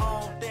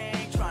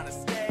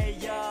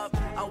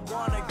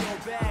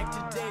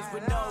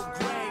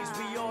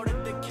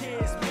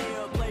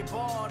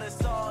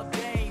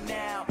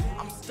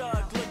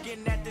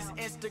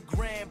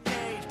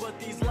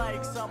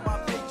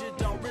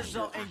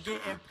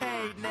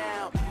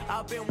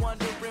 I've been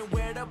wondering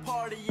where the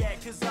party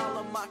at, cause all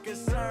of my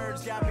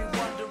concerns got me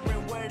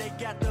wondering where they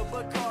got the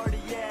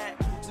Bacardi at.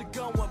 So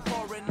go and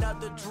pour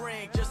another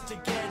drink just to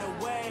get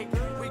away.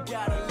 We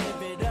gotta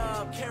live it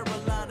up,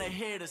 Carolina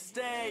here to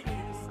stay.